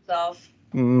doctoring yourself.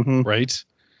 Mm-hmm. Right?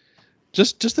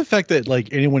 Just the fact that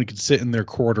like anyone could sit in their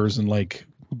quarters and like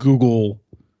Google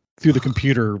through the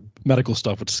computer medical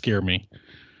stuff would scare me.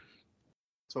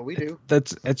 That's what we do.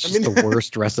 It's just the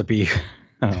worst recipe.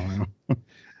 I don't know.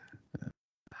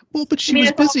 Well, but she I mean, was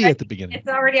it's all busy right. at the beginning. It's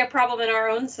already a problem in our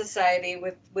own society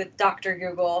with Dr.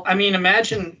 Google. I mean,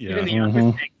 imagine Yeah. even the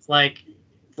other things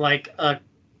like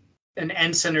an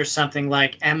ensign or something.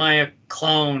 Like, am I a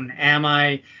clone? Am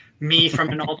I me from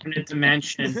an alternate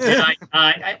dimension? Did I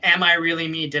die? Am I really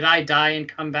me? Did I die and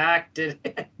come back? They're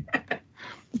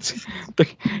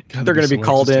going to be so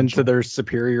called into existential. their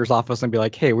superior's office and be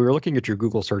like, hey, we were looking at your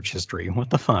Google search history. What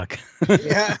the fuck?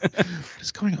 Yeah.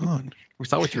 What's going on? We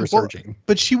saw what you were Well, searching.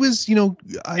 But she was, Am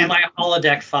I a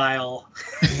holodeck file?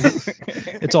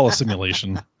 it's all a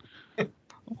simulation.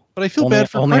 But I feel Only, bad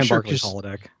for only on Crusher Barclay's 'cause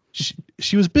holodeck.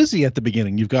 she was busy at the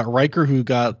beginning. You've got Riker who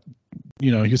got,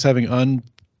 he was having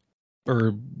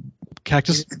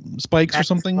cactus spikes or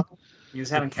something. He was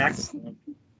having cactus.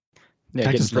 Yeah,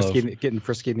 Cactus getting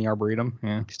frisky in the arboretum.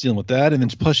 Yeah. He's dealing with that, and then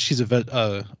plus she's a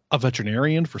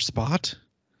veterinarian for Spot.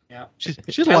 Yeah. She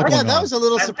has a lot Yeah, going that on. was a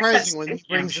little I like surprising that when he Steadicam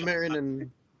brings shot. them in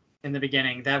and In the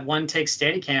beginning, that one take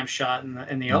Steadicam shot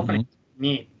in the opening.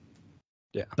 Neat.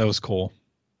 That was cool.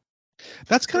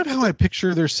 That's kind of how I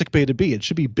picture their sick bay to be. It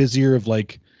should be busier of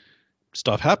like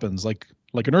stuff happens, like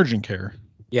an urgent care.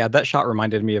 Yeah, that shot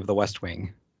reminded me of the West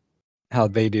Wing. How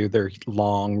they do their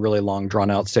long, really long,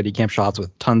 drawn-out steady camp shots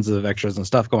with tons of extras and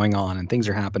stuff going on, and things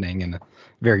are happening, and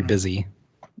very busy,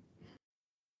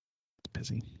 It's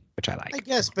busy. which I I like.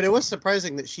 guess, but it was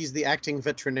surprising that she's the acting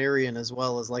veterinarian as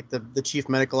well as like the chief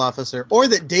medical officer, or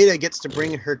that Data gets to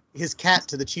bring his cat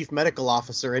to the chief medical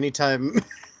officer anytime.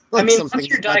 I mean, something's once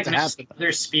you're about to diagnosed happen. with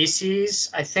other species,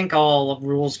 I think all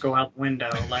rules go out the window.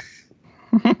 Like,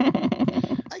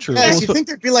 I True. guess Well, you'd think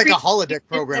there'd be like a holodeck It's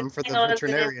program for the Klingons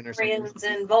veterinarian or and something. Arians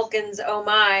and Vulcans, oh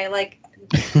my, like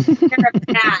taking care of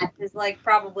a cat is like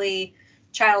probably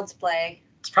child's play.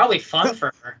 it's probably fun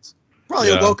for her. Probably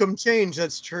Yeah. a welcome change.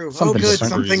 That's true. Something oh, good,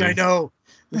 different. something I know.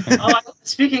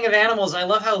 Speaking of animals, I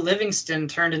love how Livingston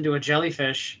turned into a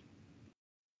jellyfish.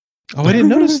 Oh, I didn't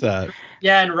notice that.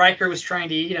 Yeah, and Riker was trying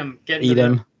to eat him. Get Eat into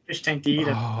him. the fish tank to eat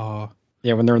him. Oh,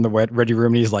 Yeah, when they're in the ready room,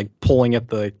 and he's like pulling at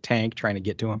the tank, trying to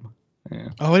get to him. Yeah.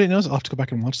 I didn't notice. I'll have to go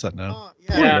back and watch that now. Oh,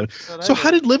 yeah. Yeah. that's what I So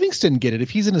how did. did Livingston get it if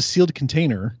he's in a sealed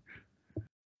container?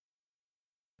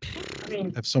 I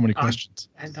mean, I have so many questions.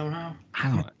 I don't know. I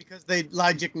don't. Because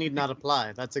logic need not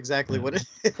apply. That's exactly what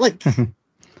it like.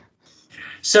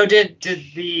 So did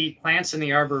the plants in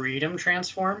the arboretum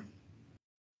transform?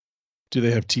 Do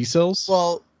they have T cells?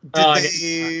 Well, Oh, I guess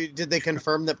did they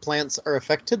confirm that plants are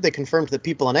affected? They confirmed that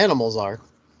people and animals are.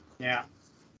 Yeah.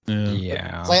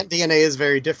 Yeah. Plant DNA is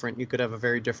very different. You could have a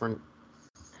very different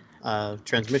Like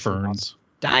transmission. ferns.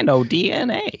 Dino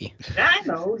DNA.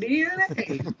 Dino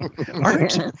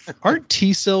DNA. Aren't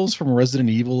T cells from Resident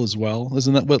Evil as well?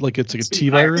 Isn't that what, like, it's like a T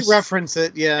I virus? reference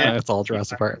it, yeah. It's all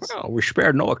Jurassic Park. Oh, we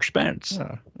spared no expense.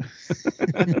 Yeah.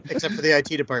 Except for the IT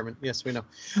department. Yes, we know.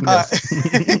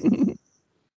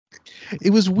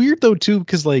 It was weird though too,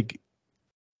 because like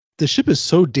the ship is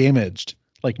so damaged,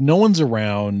 like no one's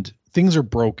around, things are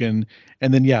broken,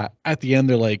 and then at the end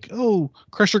they're like, oh,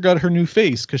 Crusher got her new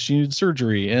face because she needed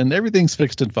surgery, and everything's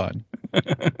fixed and fine.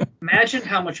 Imagine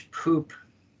how much poop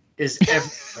is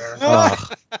everywhere.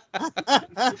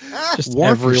 Just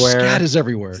Warp everywhere. Scat is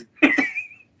everywhere.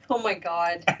 Oh my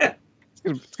god.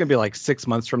 It's gonna be like 6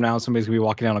 months from now. Somebody's gonna be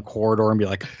walking down a corridor and be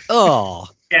like, "Oh,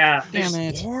 Yeah. damn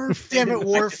it!" Damn it,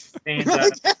 Worf.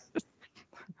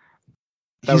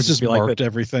 That would He's just be like marked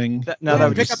everything. that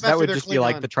would pick just, up after they're be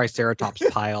like Klingon. the Triceratops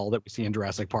pile that we see in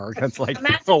Jurassic Park. That's like,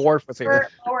 Imagine oh, Worf was here.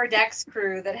 Lower decks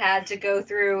crew that had to go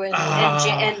through and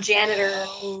Ah. janitor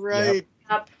Right.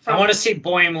 up I from. want to see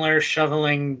Boimler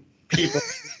shoveling people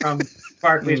from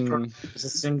Barclay's Hmm.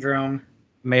 syndrome.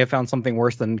 May have found something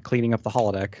worse than cleaning up the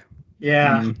holodeck.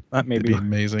 Yeah. That may It'd be be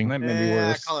amazing. That may be Yeah,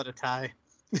 worse. call it a tie.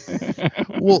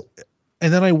 Well,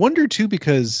 and then I wonder too,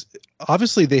 because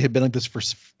obviously they had been like this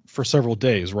for several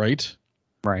days, right?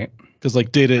 Right. Because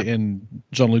like Data and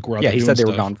Jean-Luc were out Yeah, there he doing said they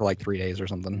were stuff. gone for like 3 days or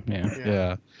something. Yeah.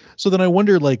 Yeah. So then I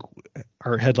wonder, like,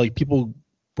 had like people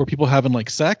having like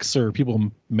sex or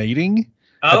people mating?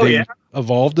 Had Oh, they yeah.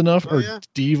 evolved enough Oh, or yeah.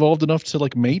 de-evolved enough to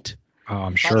like mate? Oh,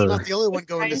 I'm Bob's sure. not the only one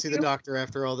going to see the doctor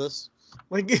after all this.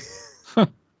 Like,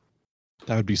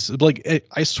 That would be like,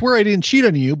 I swear I didn't cheat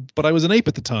on you, but I was an ape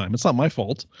at the time. It's not my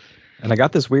fault. And I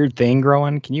got this weird thing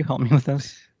growing. Can you help me with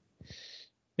this?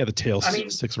 Yeah, the tail I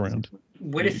mean- sticks around.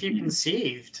 What if you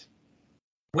conceived?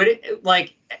 What it,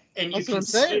 like, and you That's what I'm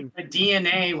saying. conceived the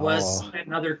DNA was Oh.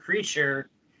 another creature,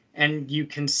 and you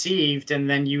conceived, and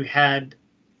then you had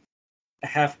a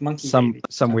half monkey baby.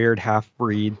 Some weird half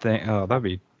breed thing. Oh, that'd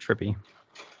be trippy.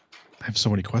 I have so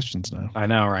many questions now. I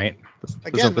know, right? This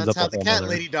again, opens that's up a how the whole cat nother-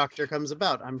 lady doctor comes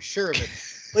about. I'm sure of it.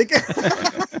 Like,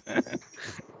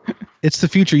 It's the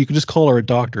future. You can just call her a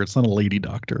doctor. It's not a lady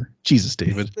doctor. Jesus,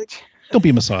 David. Don't be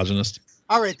a misogynist.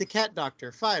 all right, the cat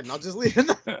doctor. Fine, I'll just leave it.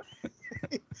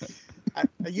 I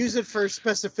use it for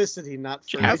specificity, not for.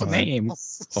 She has a name.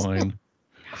 Fine.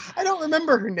 I don't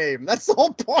remember her name. That's the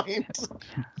whole point.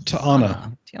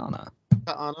 Ta'ana. Tiana.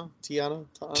 Tiana.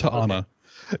 Ta'ana.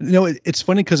 No, it's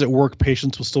funny because at work,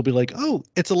 patients will still be like, "Oh,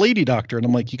 it's a lady doctor," and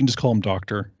I'm like, "You can just call him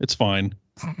doctor. It's fine."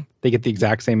 They get the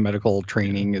exact same medical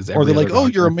training as Or every they're like, other "Oh,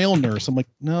 doctor. you're a male nurse." I'm like,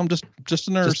 "No, I'm just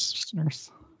a nurse. Just a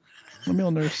nurse. I'm a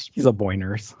male nurse. He's a boy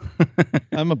nurse.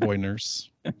 I'm a boy nurse."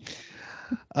 See,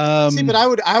 but I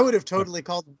would have totally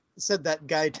said that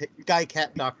guy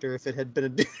cat doctor if it had been a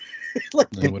dude.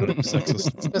 Like, No, it would have been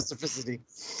sexist. specificity.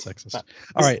 Sexist.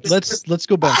 All right, let's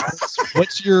go back.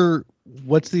 What's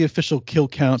the official kill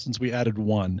count since we added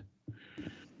one?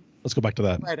 Let's go back to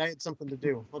that. Right, I had something to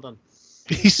do. Hold on.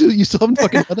 You still haven't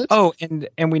fucking done it? Oh, and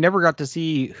we never got to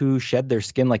see who shed their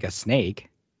skin like a snake.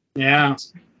 Yeah.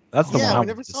 That's the one I Yeah, we wanted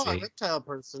never to saw a see. reptile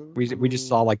person. We just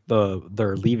saw like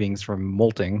their leavings from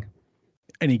molting.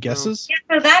 Any guesses? Yeah,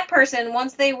 so that person,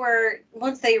 once they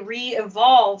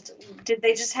re-evolved, did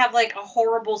they just have like a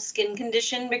horrible skin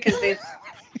condition because they?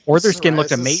 Or their skin looked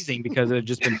Psoriasis. amazing because it had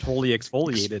just been totally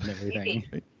exfoliated and everything.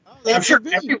 Oh, I'm that sure could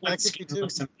be. everyone's That could skin be too.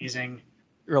 looks amazing.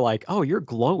 You're like, oh, you're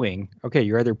glowing. Okay,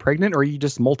 you're either pregnant or you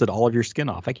just molted all of your skin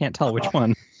off. I can't tell which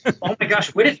one. Oh my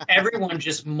gosh, what if everyone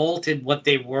just molted what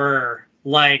they were?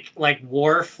 Like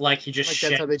Worf, like he just Like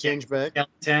shed that's how they change back.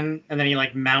 skeleton, and then he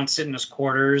like mounts it in his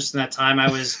quarters. And that time I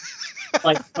was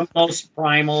like the most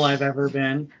primal I've ever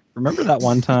been. Remember that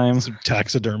one time? Some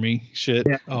taxidermy shit.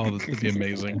 Yeah. Oh, this would be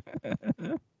amazing.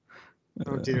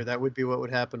 Oh dear, that would be what would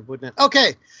happen, wouldn't it?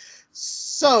 Okay,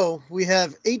 so we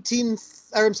have we have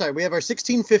our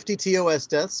 1650 TOS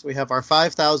deaths, we have our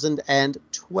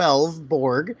 5012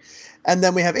 Borg, and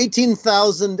then we have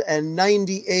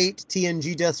 18,098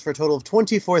 TNG deaths for a total of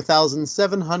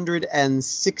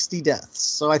 24,760 deaths.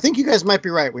 So I think you guys might be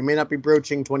right. We may not be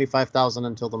broaching 25,000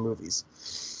 until the movies.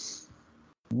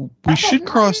 We should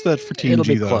cross that for TNG It'll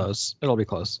be though. close. It'll be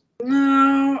close.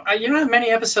 No, you don't have many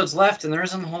episodes left, and there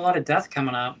isn't a whole lot of death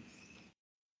coming up.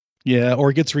 Yeah, or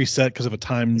it gets reset because of a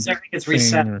time Exactly, it gets thing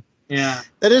reset. or- Yeah.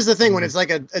 That is the thing, when it's like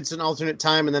it's an alternate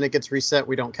time and then it gets reset,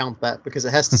 we don't count that because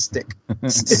it has to stick.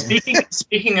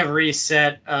 Speaking of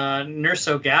reset, Nurse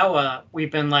Ogawa,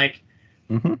 we've been like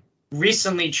Mhm.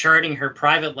 recently charting her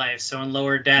private life. So in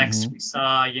Lower Decks, we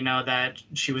saw, that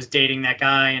she was dating that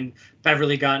guy, and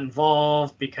Beverly got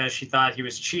involved because she thought he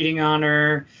was cheating on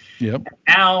her. Yep.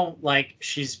 Now, like,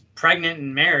 she's pregnant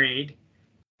and married,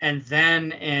 and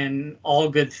then in All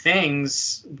Good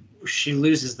Things, she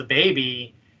loses the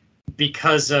baby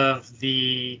because of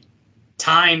the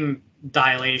time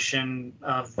dilation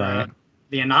of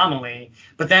the anomaly.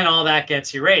 But then all that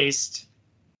gets erased.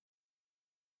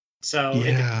 So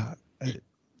Yeah.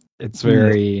 It's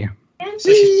very.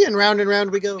 And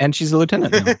round we go. And she's a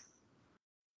lieutenant now.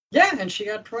 Yeah, and she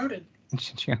got promoted.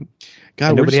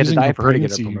 God, nobody had to using die her for her to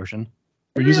get a pregnancy- promotion.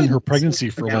 We're using her pregnancy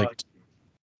for Yeah. like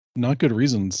not good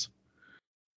reasons.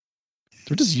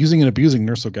 They're just using and abusing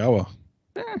Nurse Ogawa.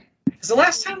 Is the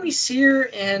last time we see her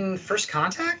in First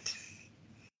Contact?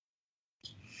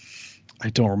 I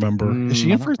don't remember. Is she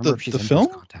I in don't first remember if she's the in film?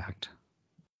 First Contact.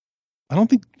 I don't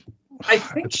think. I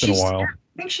think It's been a while.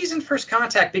 I think she's in First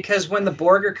Contact because when the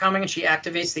Borg are coming and she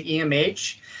activates the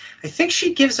EMH, I think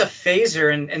she gives a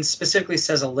phaser and specifically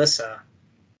says Alyssa.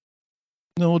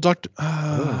 No, Doctor.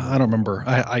 I don't remember.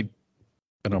 I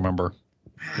don't remember.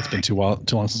 It's been too long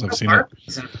since I've seen it.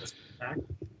 Barkley's in First Contact.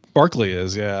 Barkley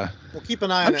is, yeah. We'll keep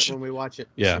an eye on I'm it su- when we watch it.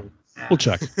 Yeah. soon. We'll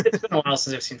check. It's been a while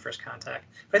since I've seen First Contact,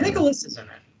 but I think Alyssa's in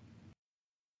it.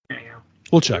 There you go.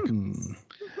 We'll check.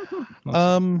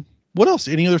 Hmm. What else?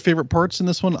 Any other favorite parts in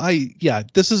this one?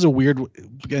 This is a weird,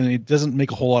 and it doesn't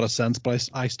make a whole lot of sense, but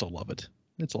I still love it.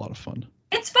 It's a lot of fun.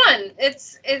 It's fun.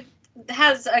 It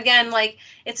has, again, like,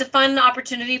 it's a fun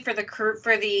opportunity for the crew,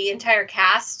 for the entire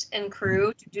cast and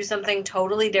crew to do something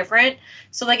totally different.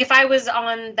 So, like, if I was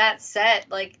on that set,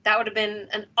 like, that would have been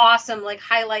an awesome, like,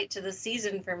 highlight to the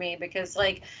season for me, because,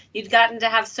 like, you'd gotten to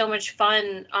have so much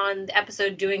fun on the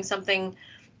episode doing something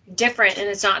different, and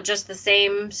it's not just the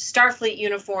same Starfleet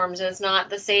uniforms, and it's not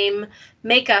the same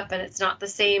makeup, and it's not the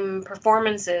same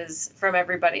performances from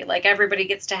everybody. Like, everybody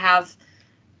gets to have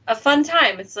a fun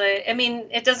time. It's like, I mean,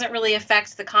 it doesn't really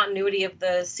affect the continuity of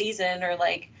the season or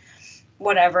like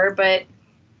whatever, but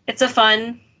it's a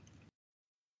fun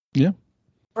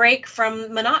break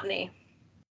from monotony.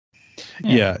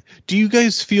 Yeah. Do you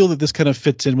guys feel that this kind of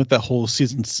fits in with that whole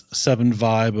season 7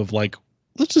 vibe of like,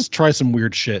 let's just try some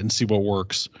weird shit and see what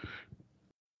works?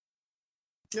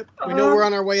 Yep. We know we're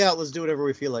on our way out. Let's do whatever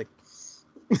we feel like.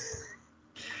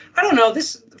 I don't know.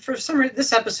 This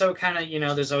episode kind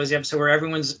of, there's always the episode where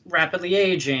everyone's rapidly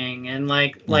aging and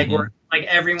like where like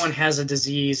everyone has a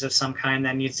disease of some kind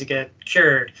that needs to get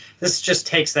cured. This just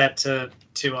takes that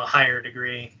to a higher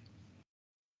degree.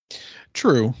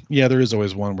 True. Yeah, there is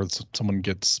always one where someone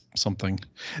gets something.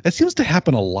 That seems to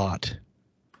happen a lot.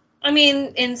 I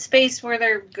mean, in space where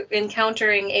they're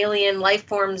encountering alien life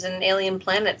forms and alien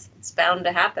planets, it's bound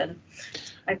to happen.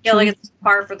 I feel like it's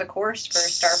par for the course for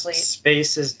Starfleet.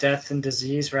 Space is death and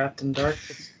disease wrapped in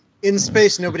darkness. In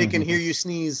space, nobody can hear you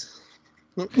sneeze.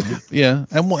 Yeah,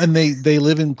 and they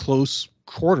live in close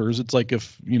quarters. It's like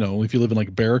if you live in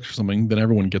like barracks or something, then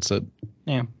everyone gets it.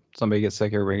 Yeah, somebody gets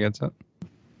sick, everybody gets it.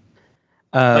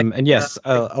 And yes,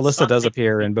 Alyssa does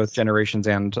appear in both Generations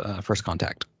and First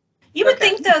Contact. You would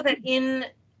think, though, that in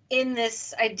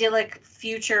this idyllic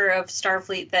future of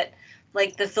Starfleet, that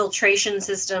like the filtration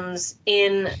systems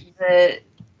in the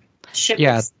ship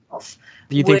itself.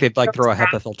 Do you think they'd like throw a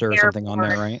protect HEPA filter or something on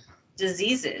there, right?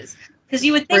 Diseases, because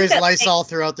you would think Where's that Lysol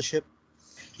throughout the ship?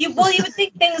 you would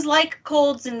think things like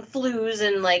colds and flus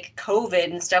and like COVID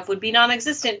and stuff would be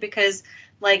non-existent, because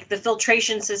like the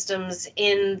filtration systems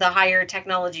in the higher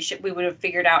technology ship, we would have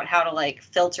figured out how to like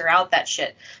filter out that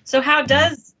shit. So how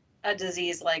does a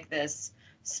disease like this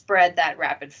spread that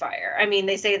rapid fire? I mean,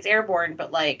 they say it's airborne,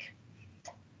 but like.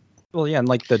 Well, yeah, and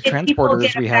like the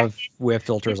transporters we have with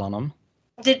filters on them.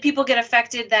 Did people get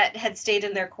affected that had stayed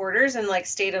in their quarters and like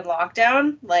stayed in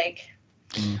lockdown? Like.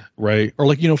 Right. Or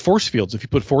like, force fields. If you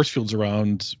put force fields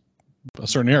around a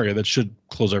certain area, that should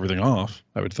close everything off,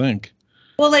 I would think.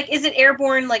 Well, like, is it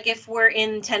airborne, like, if we're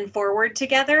in 10 forward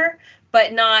together,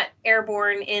 but not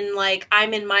airborne in, like,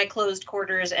 I'm in my closed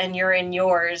quarters and you're in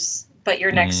yours, but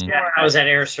you're next door? How is that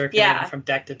air circulating from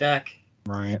deck to deck?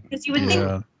 Right. Because you would think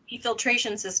there'd be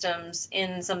filtration systems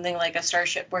in something like a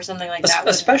starship or something like that.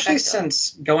 Especially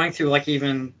since going through, like,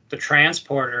 even the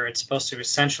transporter, it's supposed to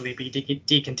essentially be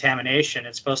decontamination.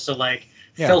 It's supposed to, like,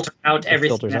 filter out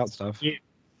everything. Filters out stuff.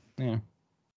 Yeah.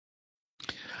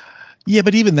 Yeah,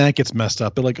 but even that gets messed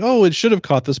up. They're like, oh, it should have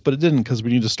caught this, but it didn't because we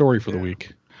need a story for the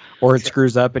week. Or it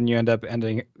screws up and you end up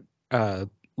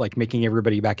like making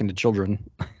everybody back into children.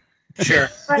 Sure.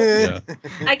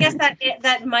 I guess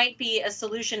that might be a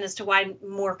solution as to why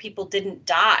more people didn't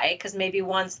die, because maybe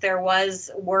once there was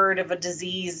word of a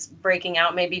disease breaking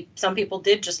out, maybe some people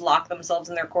did just lock themselves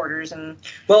in their quarters. And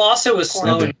well, also it was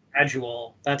slow and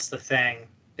gradual. That's the thing,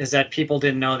 is that people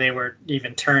didn't know they were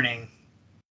even turning.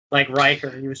 like Riker.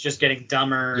 He was just getting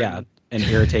dumber. Yeah, and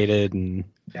irritated and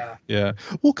Yeah.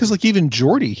 Well, because like even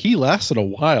Geordi, he lasted a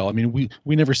while. I mean,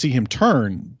 we never see him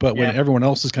turn, but when everyone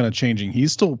else is kind of changing,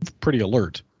 he's still pretty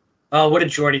alert. Oh, what did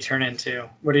Geordi turn into?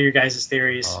 What are your guys'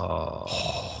 theories?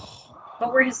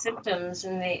 What were his symptoms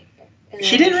in the?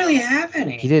 He didn't really have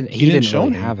any. he didn't show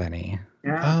really any. have any.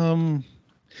 Yeah.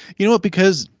 You know what?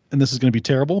 Because, and this is going to be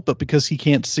terrible, but because he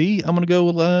can't see, I'm going to go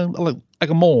like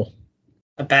a mole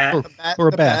A bat. or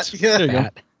a bat. Yeah. There you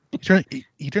Bat. go.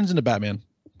 He turns into Batman.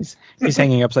 He's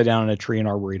hanging upside down in a tree in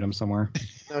Arboretum somewhere.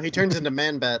 No, he turns into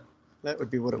Man-Bat. That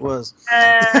would be what it was.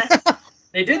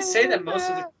 They did say that most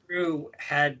of the crew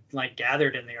had like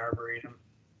gathered in the Arboretum.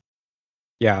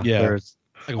 Yeah. Yeah. There's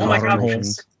Like Oh my water god!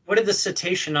 holes. What did the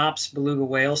cetacean ops beluga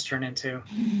whales turn into?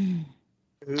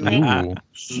 Ooh.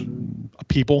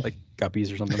 People. like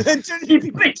guppies or something. They turned into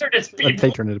people. They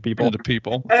turn into people. Into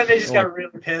people. And then they just got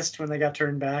really pissed when they got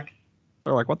turned back.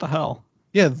 They're like, what the hell?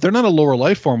 Yeah, they're not a lower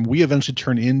life form. We eventually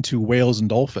turn into whales and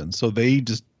dolphins, so they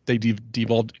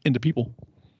devolved into people.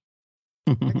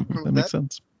 That makes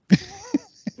sense.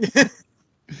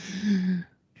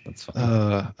 That's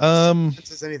fine.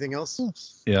 This is anything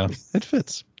else? Yeah, it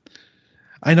fits.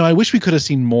 I know. I wish we could have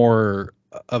seen more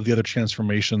of the other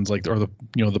transformations, like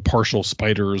the partial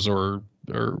spiders or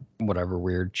Whatever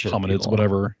weird shit. hominids, people-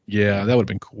 whatever. Yeah, that would have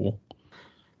been cool.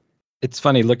 It's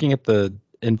funny looking at the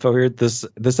info here. This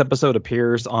episode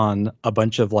appears on a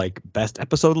bunch of like best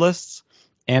episode lists,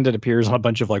 and it appears on a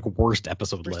bunch of like worst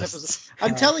episode lists.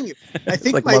 I'm telling you, I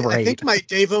think Like my level I 8. think my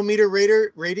Davometer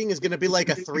rating is going to be like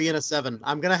a 3 and a 7.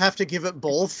 I'm going to have to give it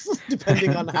both,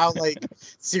 depending on how like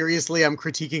seriously I'm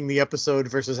critiquing the episode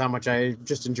versus how much I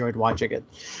just enjoyed watching it.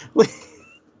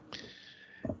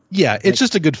 Yeah, it's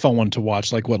just a good fun one to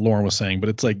watch, like what Lauren was saying. But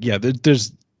it's like, yeah,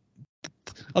 there's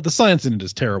the science in it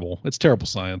is terrible. It's terrible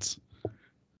science.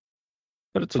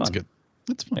 But it's It's fun. good.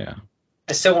 It's fun. Yeah.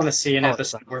 I still want to see an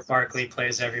episode where Barkley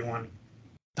plays everyone.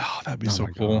 Oh, that'd be Oh so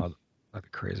my cool. God.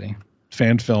 That'd be crazy.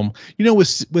 Fan film.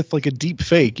 With like a deep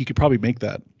fake, you could probably make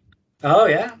that. Oh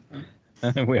yeah.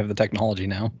 We have the technology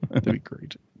now. That'd be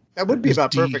great. That would be Just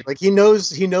about perfect. Like he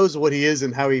knows what he is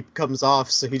and how he comes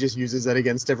off, so he just uses that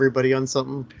against everybody on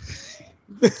something.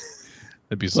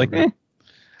 That'd be so like, good.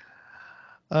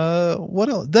 What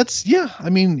else? I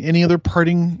mean, any other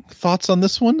parting thoughts on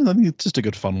this one? I think it's just a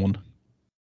good fun one.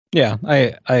 Yeah,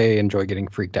 I enjoy getting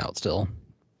freaked out still.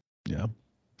 Yeah.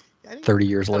 30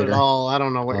 years Not at later. all. I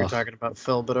don't know what you're Ugh. talking about,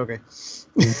 Phil, but okay.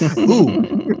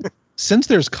 Ooh. Since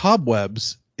there's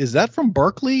cobwebs, is that from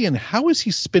Barkley? And how is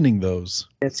he spinning those?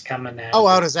 It's coming out. Oh,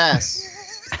 out his ass.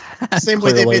 Same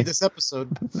way they Clearly. made this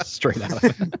episode. Straight out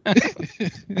of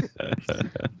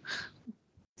it.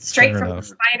 Straight Fair from enough.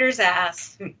 the spider's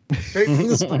ass. Straight from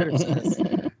the spider's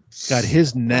ass. God,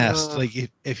 his nest. Like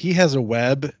if he has a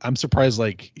web, I'm surprised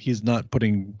like he's not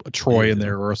putting a Troy in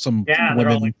there or some Yeah, they're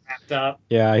all women. like wrapped up.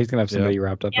 Yeah, he's gonna have somebody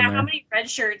wrapped up Yeah, in how there. many red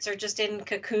shirts are just in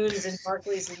cocoons in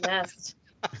Barkley's nest?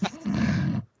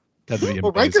 That'd be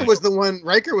Well, amazing.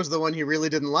 Riker was the one he really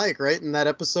didn't like, right? In that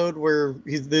episode where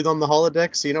he's on the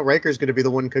holodeck, so Riker's going to be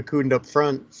the one cocooned up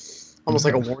front, almost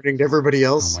like a warning to everybody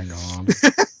Oh else. my god.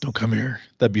 Don't come here.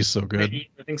 That'd be so They good. eat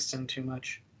Livingston too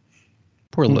much.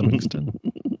 Poor Livingston.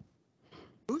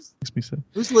 Who's Makes me sad.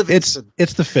 who's Livingston?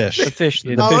 It's the fish. The fish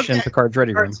in okay. Picard's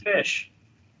ready room. Parts fish.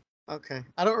 Okay,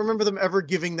 I don't remember them ever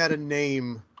giving that a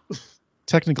name.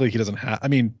 Technically, he doesn't have. I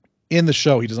mean, in the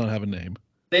show, he does not have a name.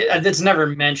 It's never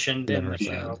mentioned in Never the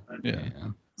said. show. But Yeah.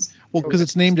 Well, because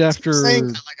it's named Keep after saying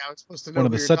that like I was supposed to know one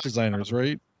of who the you're set talking designers, about.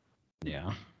 right?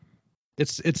 Yeah.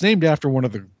 It's named after one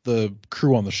of the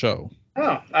crew on the show.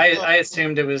 Oh, I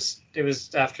assumed it was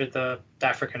after the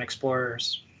African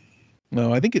explorers.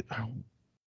 No, I think it.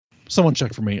 Someone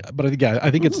check for me, but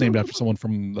I think it's named after someone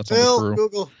from that's on Phil, the crew.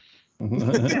 Google.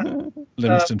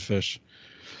 Livingston Fish.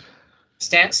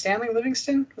 Stanley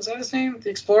Livingston, was that his name? The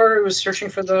explorer who was searching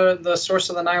for the source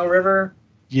of the Nile River.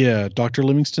 Yeah, Dr.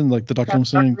 Livingston, like the Dr.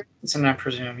 Livingston. Livingston, I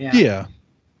presume. Yeah. Yeah.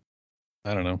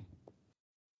 I don't know.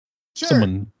 Sure.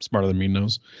 Someone smarter than me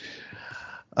knows.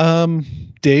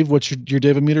 Dave, what's your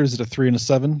David meter? Is it a 3 and a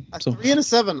 7? A 3 and a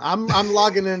 7. I'm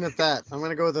logging in at that. I'm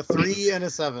gonna go with a 3 and a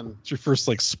 7. It's your first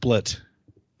like split.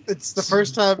 It's the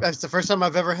first time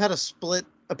I've ever had a split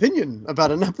opinion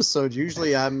about an episode.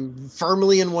 Usually I'm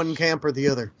firmly in one camp or the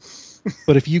other.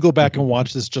 But if you go back and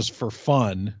watch this just for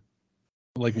fun,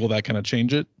 like will that kind of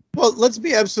change it? Well, let's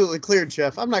be absolutely clear,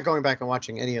 Jeff. I'm not going back and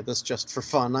watching any of this just for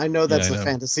fun. I know that's Yeah, I a know.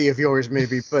 fantasy of yours,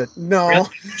 maybe, but no. Really?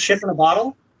 Ship in a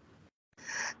bottle?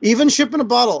 Even Ship in a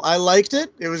Bottle. I liked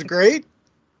it. It was great.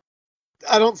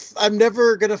 I'm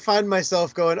never gonna find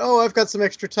myself going, oh, I've got some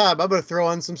extra time, I'm gonna throw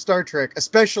on some Star Trek,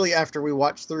 especially after we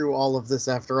watch through all of this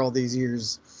after all these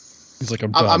years. He's like,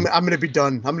 I'm done. I'm gonna be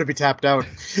done. I'm gonna be tapped out.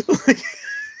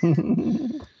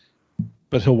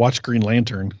 But he'll watch Green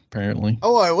Lantern, apparently.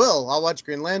 Oh, I will. I'll watch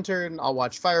Green Lantern. I'll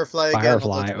watch Firefly again. Firefly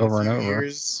although it's been a over and few over.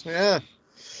 years. Yeah.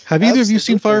 Have either of you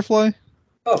seen Absolutely. Firefly?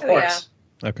 Oh, of Oh, course.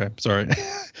 Okay, sorry.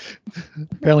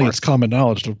 Apparently, it's common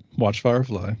knowledge to watch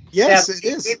Firefly. Yes, Yeah, it we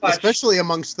is, watch- especially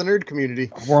amongst the nerd community.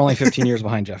 We're only 15 years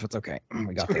behind Jeff. It's okay.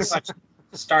 We got We this. watch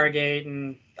Stargate,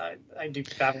 and I do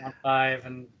Babylon 5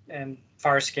 and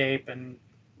Farscape, and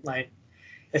like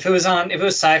if it was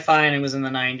sci-fi and it was in the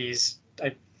 90s,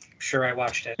 I'm sure I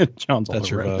watched it. John's all That's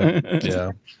your over vote. it.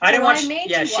 Yeah. I didn't Well, watch. I made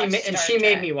Yeah, you she watch and Star she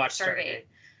made Trek, me watch Stargate.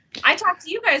 I talked to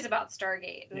you guys about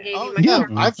Stargate and gave you my yeah,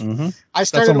 comments. I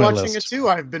started on my watching list. it too.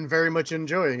 I've been very much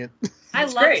enjoying it. I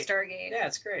It's love great. Stargate. Yeah,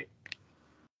 it's great.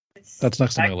 That's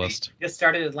next on my Actually, list. Just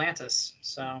started Atlantis,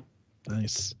 so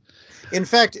Nice. In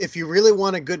fact, if you really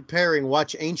want a good pairing,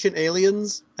 watch Ancient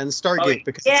Aliens and Stargate Oh,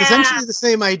 because yeah. it's essentially the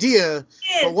same idea,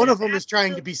 but one of them is It's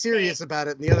trying to be absolutely serious about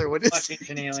it, and the other one is. watch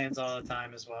Ancient Aliens all the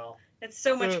time as well. It's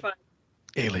so much fun.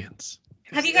 Aliens.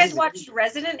 Have you guys watched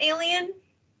Resident Alien?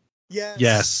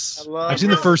 Yes. I love I've seen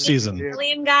the it. first season.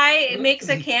 Alien guy, it makes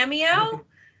a cameo.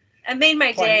 It made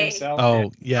my Playing day. himself.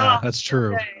 Oh, yeah, Oh, that's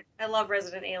true. Good. I love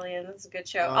Resident Alien. It's a good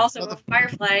show. Oh, Also, mother- a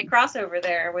Firefly crossover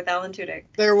there with Alan Tudyk.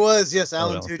 There was, yes,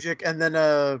 Alan well. Tudyk, and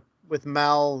then with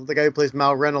Mal, the guy who plays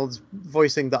Mal Reynolds,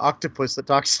 voicing the octopus that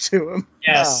talks to him.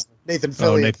 Yes. Nathan Oh,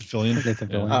 Fillion. Nathan Fillion. Nathan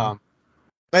Yeah. Fillion.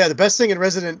 But yeah, the best thing in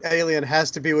Resident Alien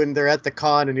has to be when they're at the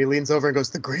con and he leans over and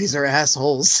goes, "The Greys are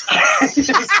assholes."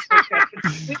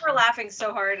 We were laughing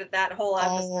so hard at that whole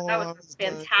episode. Oh, That I was was a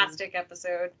fantastic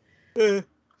episode. Eh.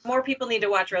 More people need to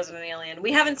watch Resident Alien.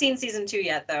 We haven't seen season 2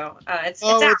 yet, though. It's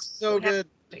Oh, out. it's so We have- good.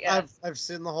 yeah. I've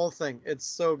seen the whole thing. It's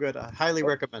so good. I highly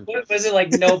recommend. What was it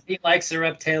like? Nobody likes the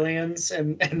reptilians,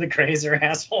 and the Greys are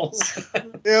assholes.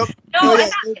 Yep. No, Oh, I yeah, thought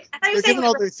you they're were saying giving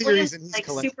all the their theories Reptilians and he's were, like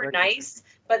collecting super records. nice,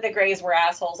 but the Greys were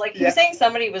assholes. Like he Yeah. was saying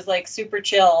somebody was like super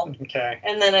chill, Okay.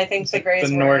 and then I think the Greys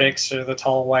The were Nordics or the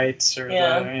tall whites or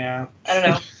Yeah. the yeah. I don't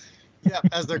know. Yeah,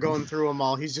 as they're going through them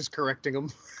all, he's just correcting them.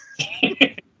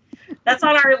 That's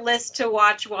on our list to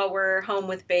watch while we're home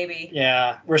with baby.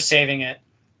 Yeah, we're saving it.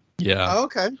 Yeah. Oh,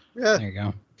 okay. Yeah. There you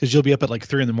go. Because you'll be up at like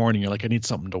 3 a.m. You're like, I need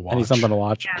something to watch. I need something to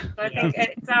watch. Yeah, so I think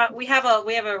it's, we have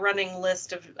a running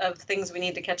list of things we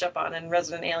need to catch up on, and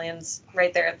Resident Aliens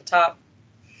right there at the top.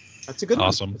 That's a good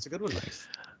Awesome. one. That's a good one.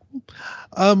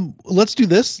 Let's do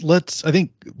this. I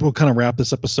think we'll kind of wrap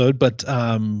this episode, but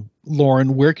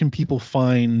Lauren, where can people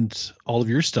find all of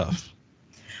your stuff?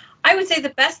 I would say the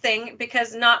best thing,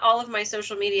 because not all of my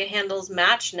social media handles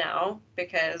match now,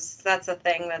 because that's a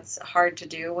thing that's hard to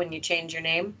do when you change your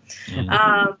name.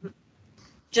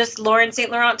 Just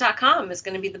LaurenSt.Laurent.com is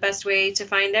going to be the best way to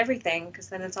find everything, because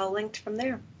then it's all linked from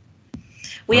there.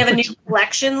 We have a new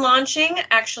collection launching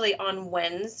actually on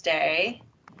Wednesday.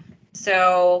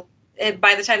 So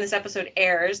by the time this episode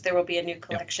airs, there will be a new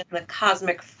collection. The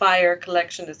Cosmic Fire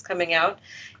collection is coming out.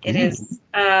 It is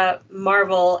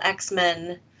Marvel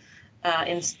X-Men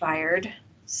inspired.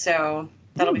 So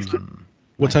that'll be fun.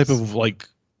 What type of like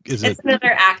is It's it?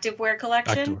 another activewear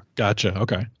collection. Active? Gotcha.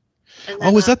 Okay. And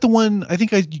then, Oh, is that the one? I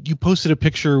think you posted a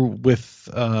picture with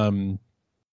I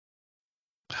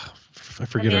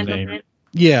forget her Amanda name. Bent?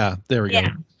 Yeah, there we Yeah.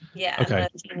 go. Yeah, Okay. and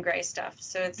the Jean Grey stuff.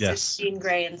 So it's Yes. Jean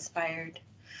Grey inspired.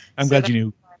 I'm So glad you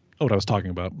knew what I was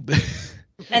talking about.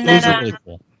 And Those then are really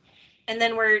cool. and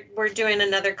then we're doing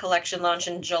another collection launch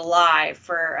in July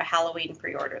for a Halloween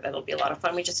pre-order. That'll be a lot of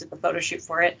fun. We just did the photo shoot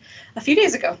for it a few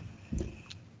days ago.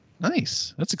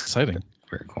 Nice. That's exciting.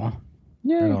 Very cool.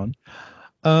 Right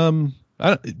on.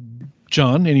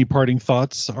 John, any parting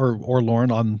thoughts or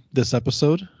Lauren on this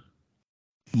episode?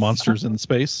 Monsters in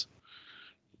space.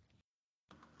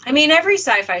 I mean, every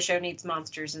sci-fi show needs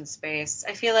monsters in space.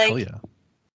 I feel Hell like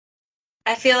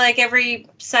yeah. every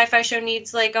sci-fi show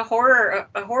needs like a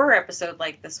horror episode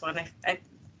like this one. I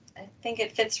think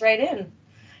it fits right in,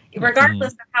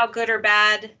 regardless of how good or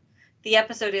bad the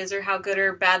episode is, or how good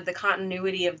or bad the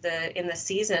continuity of in the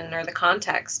season or the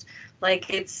context.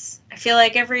 Like I feel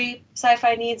like every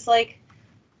sci-fi needs like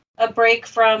a break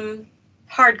from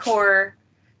hardcore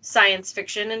science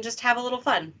fiction and just have a little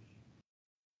fun.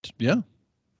 Yeah.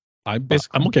 I'm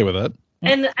okay with that.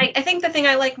 And I think the thing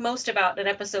I like most about an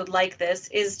episode like this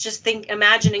is just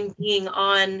imagining being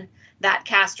on that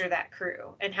cast or that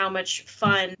crew and how much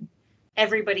fun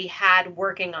everybody had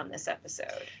working on this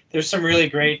episode. There's some really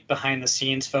great behind the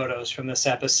scenes photos from this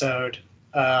episode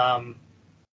of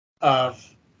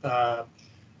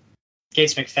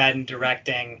Gates McFadden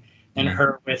directing, and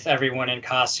her with everyone in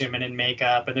costume and in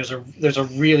makeup. And there's a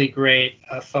really great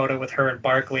photo with her and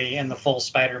Barkley in the full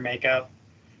spider makeup.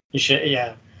 You should,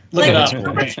 look it up.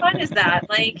 How much fun is that?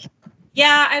 Like,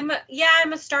 I'm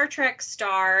a Star Trek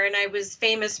star, and I was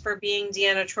famous for being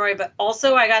Deanna Troi, but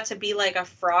also I got to be like a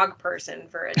frog person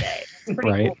for a day. That's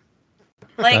pretty cool.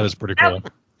 Like, that is pretty cool.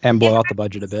 And blow out the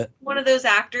budget a bit. One of those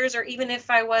actors, or even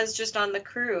if I was just on the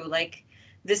crew, like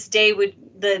this day would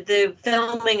the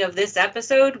filming of this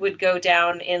episode would go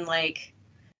down in like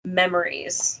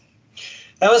memories.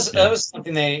 That was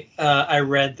something I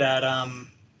read that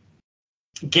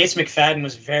Gates McFadden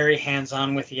was very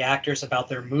hands-on with the actors about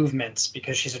their movements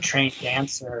because she's a trained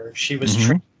dancer. She was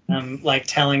training them, like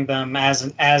telling them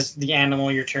as the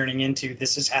animal you're turning into,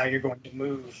 this is how you're going to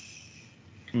move.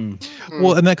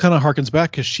 Well, and that kind of harkens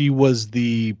back because she was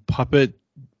the puppet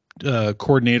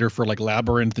coordinator for like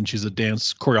Labyrinth, and she's a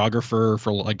dance choreographer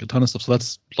for like a ton of stuff. So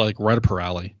that's like right up her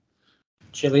alley.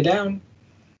 Chili down.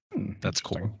 That's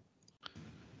cool.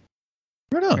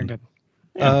 Right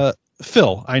on.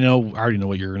 Phil, I already know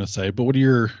what you're going to say, but what are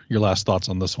your last thoughts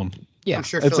on this one? Yeah, I'm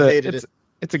sure Phil hated it.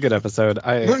 It's a good episode.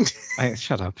 I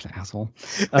shut up, asshole.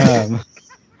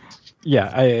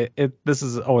 This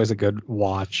is always a good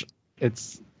watch.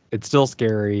 It's still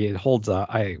scary. It holds up.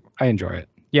 I enjoy it.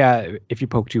 Yeah, if you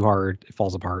poke too hard, it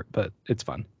falls apart, but it's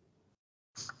fun.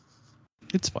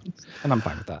 It's fun, and I'm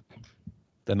fine with that.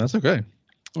 Then that's okay.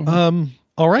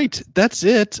 All right, that's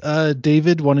it.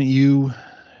 David, why don't you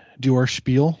do our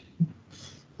spiel?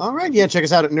 All right, check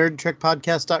us out at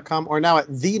nerdtrekpodcast.com, or now at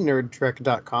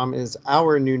thenerdtrek.com is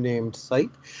our new named site.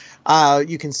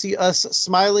 You can see us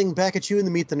smiling back at you in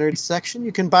the Meet the Nerds section.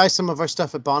 You can buy some of our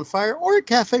stuff at Bonfire or at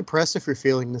Cafe Press if you're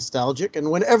feeling nostalgic. And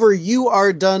whenever you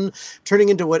are done turning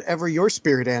into whatever your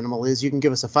spirit animal is, you can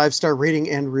give us a 5-star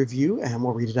rating and review, and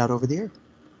we'll read it out over the air.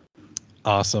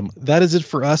 Awesome. That is it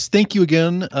for us. Thank you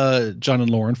again, John and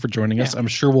Lauren, for joining us. I'm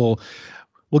sure we'll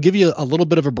give you a little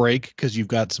bit of a break because you've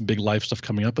got some big life stuff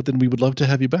coming up, but then we would love to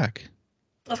have you back.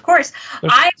 Of course.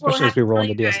 Especially as we roll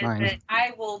into DS9.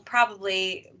 I will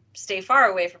probably stay far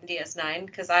away from DS9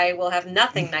 because I will have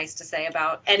nothing nice to say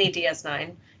about any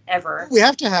DS9 ever. We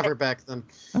have to have her back then.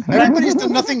 Everybody's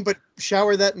done nothing but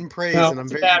shower that in praise, and I'm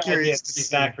very curious to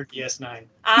see back for DS9.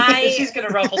 She's going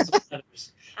to ruffle some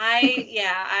feathers.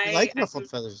 I like ruffled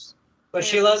feathers. But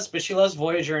she loves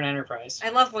Voyager and Enterprise.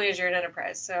 I love Voyager and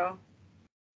Enterprise, so.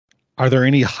 Are there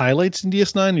any highlights in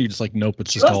DS9? Or are you just like, nope,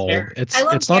 it's just all.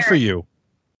 It's not for you.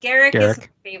 Garrick is my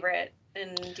favorite in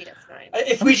DS9.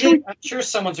 If we did, I'm sure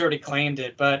someone's already claimed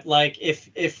it, but like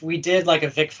if we did like a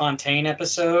Vic Fontaine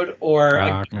episode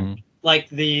or like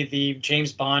the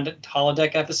James Bond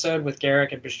holodeck episode with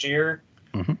Garrick and Bashir,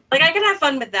 like I can have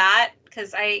fun with that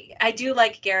because I do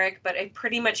like Garrick, but I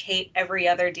pretty much hate every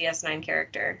other DS9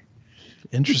 character.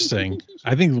 Interesting.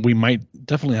 I think we might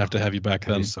definitely have to have you back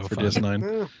then for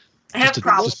DS9. I have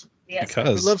problems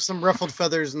because we love some ruffled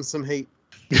feathers and some hate.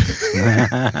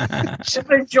 The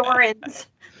Bajorans.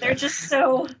 They're just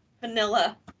so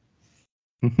vanilla.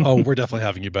 Oh, we're definitely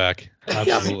having you back.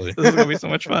 Absolutely. This is going to be so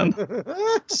much fun.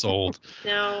 Sold.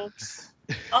 No.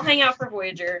 I'll hang out for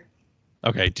Voyager.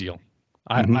 Okay, deal.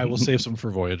 I will save some for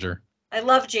Voyager. I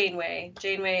love Janeway.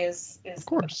 Janeway is of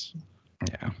course.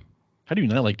 Yeah. How do you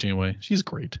not like Janeway? She's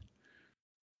great.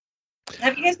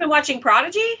 Have you guys been watching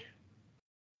Prodigy?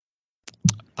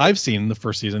 I've seen the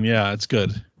first season. Yeah, it's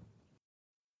good.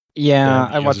 Yeah,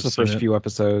 I watched the first few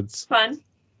episodes. Fun.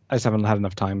 I just haven't had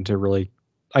enough time to really.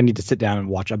 I need to sit down and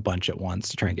watch a bunch at once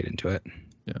to try and get into it.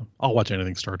 Yeah, I'll watch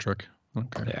anything Star Trek.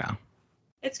 Okay. Yeah.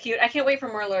 It's cute. I can't wait for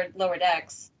more Lower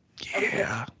Decks.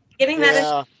 Yeah. Getting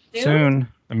that soon.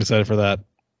 I'm excited for that.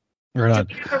 Right on.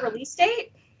 Do we have a release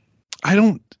date? I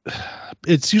don't.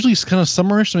 It's usually kind of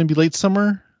summerish, maybe late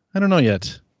summer. I don't know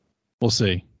yet. We'll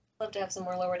see. Love to have some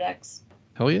more Lower Decks.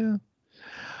 Hell yeah.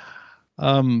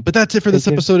 But that's it for this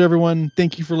episode, everyone.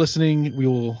 Thank you for listening. We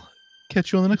will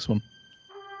catch you on the next one.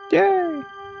 Yay.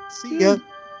 See ya.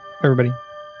 Everybody.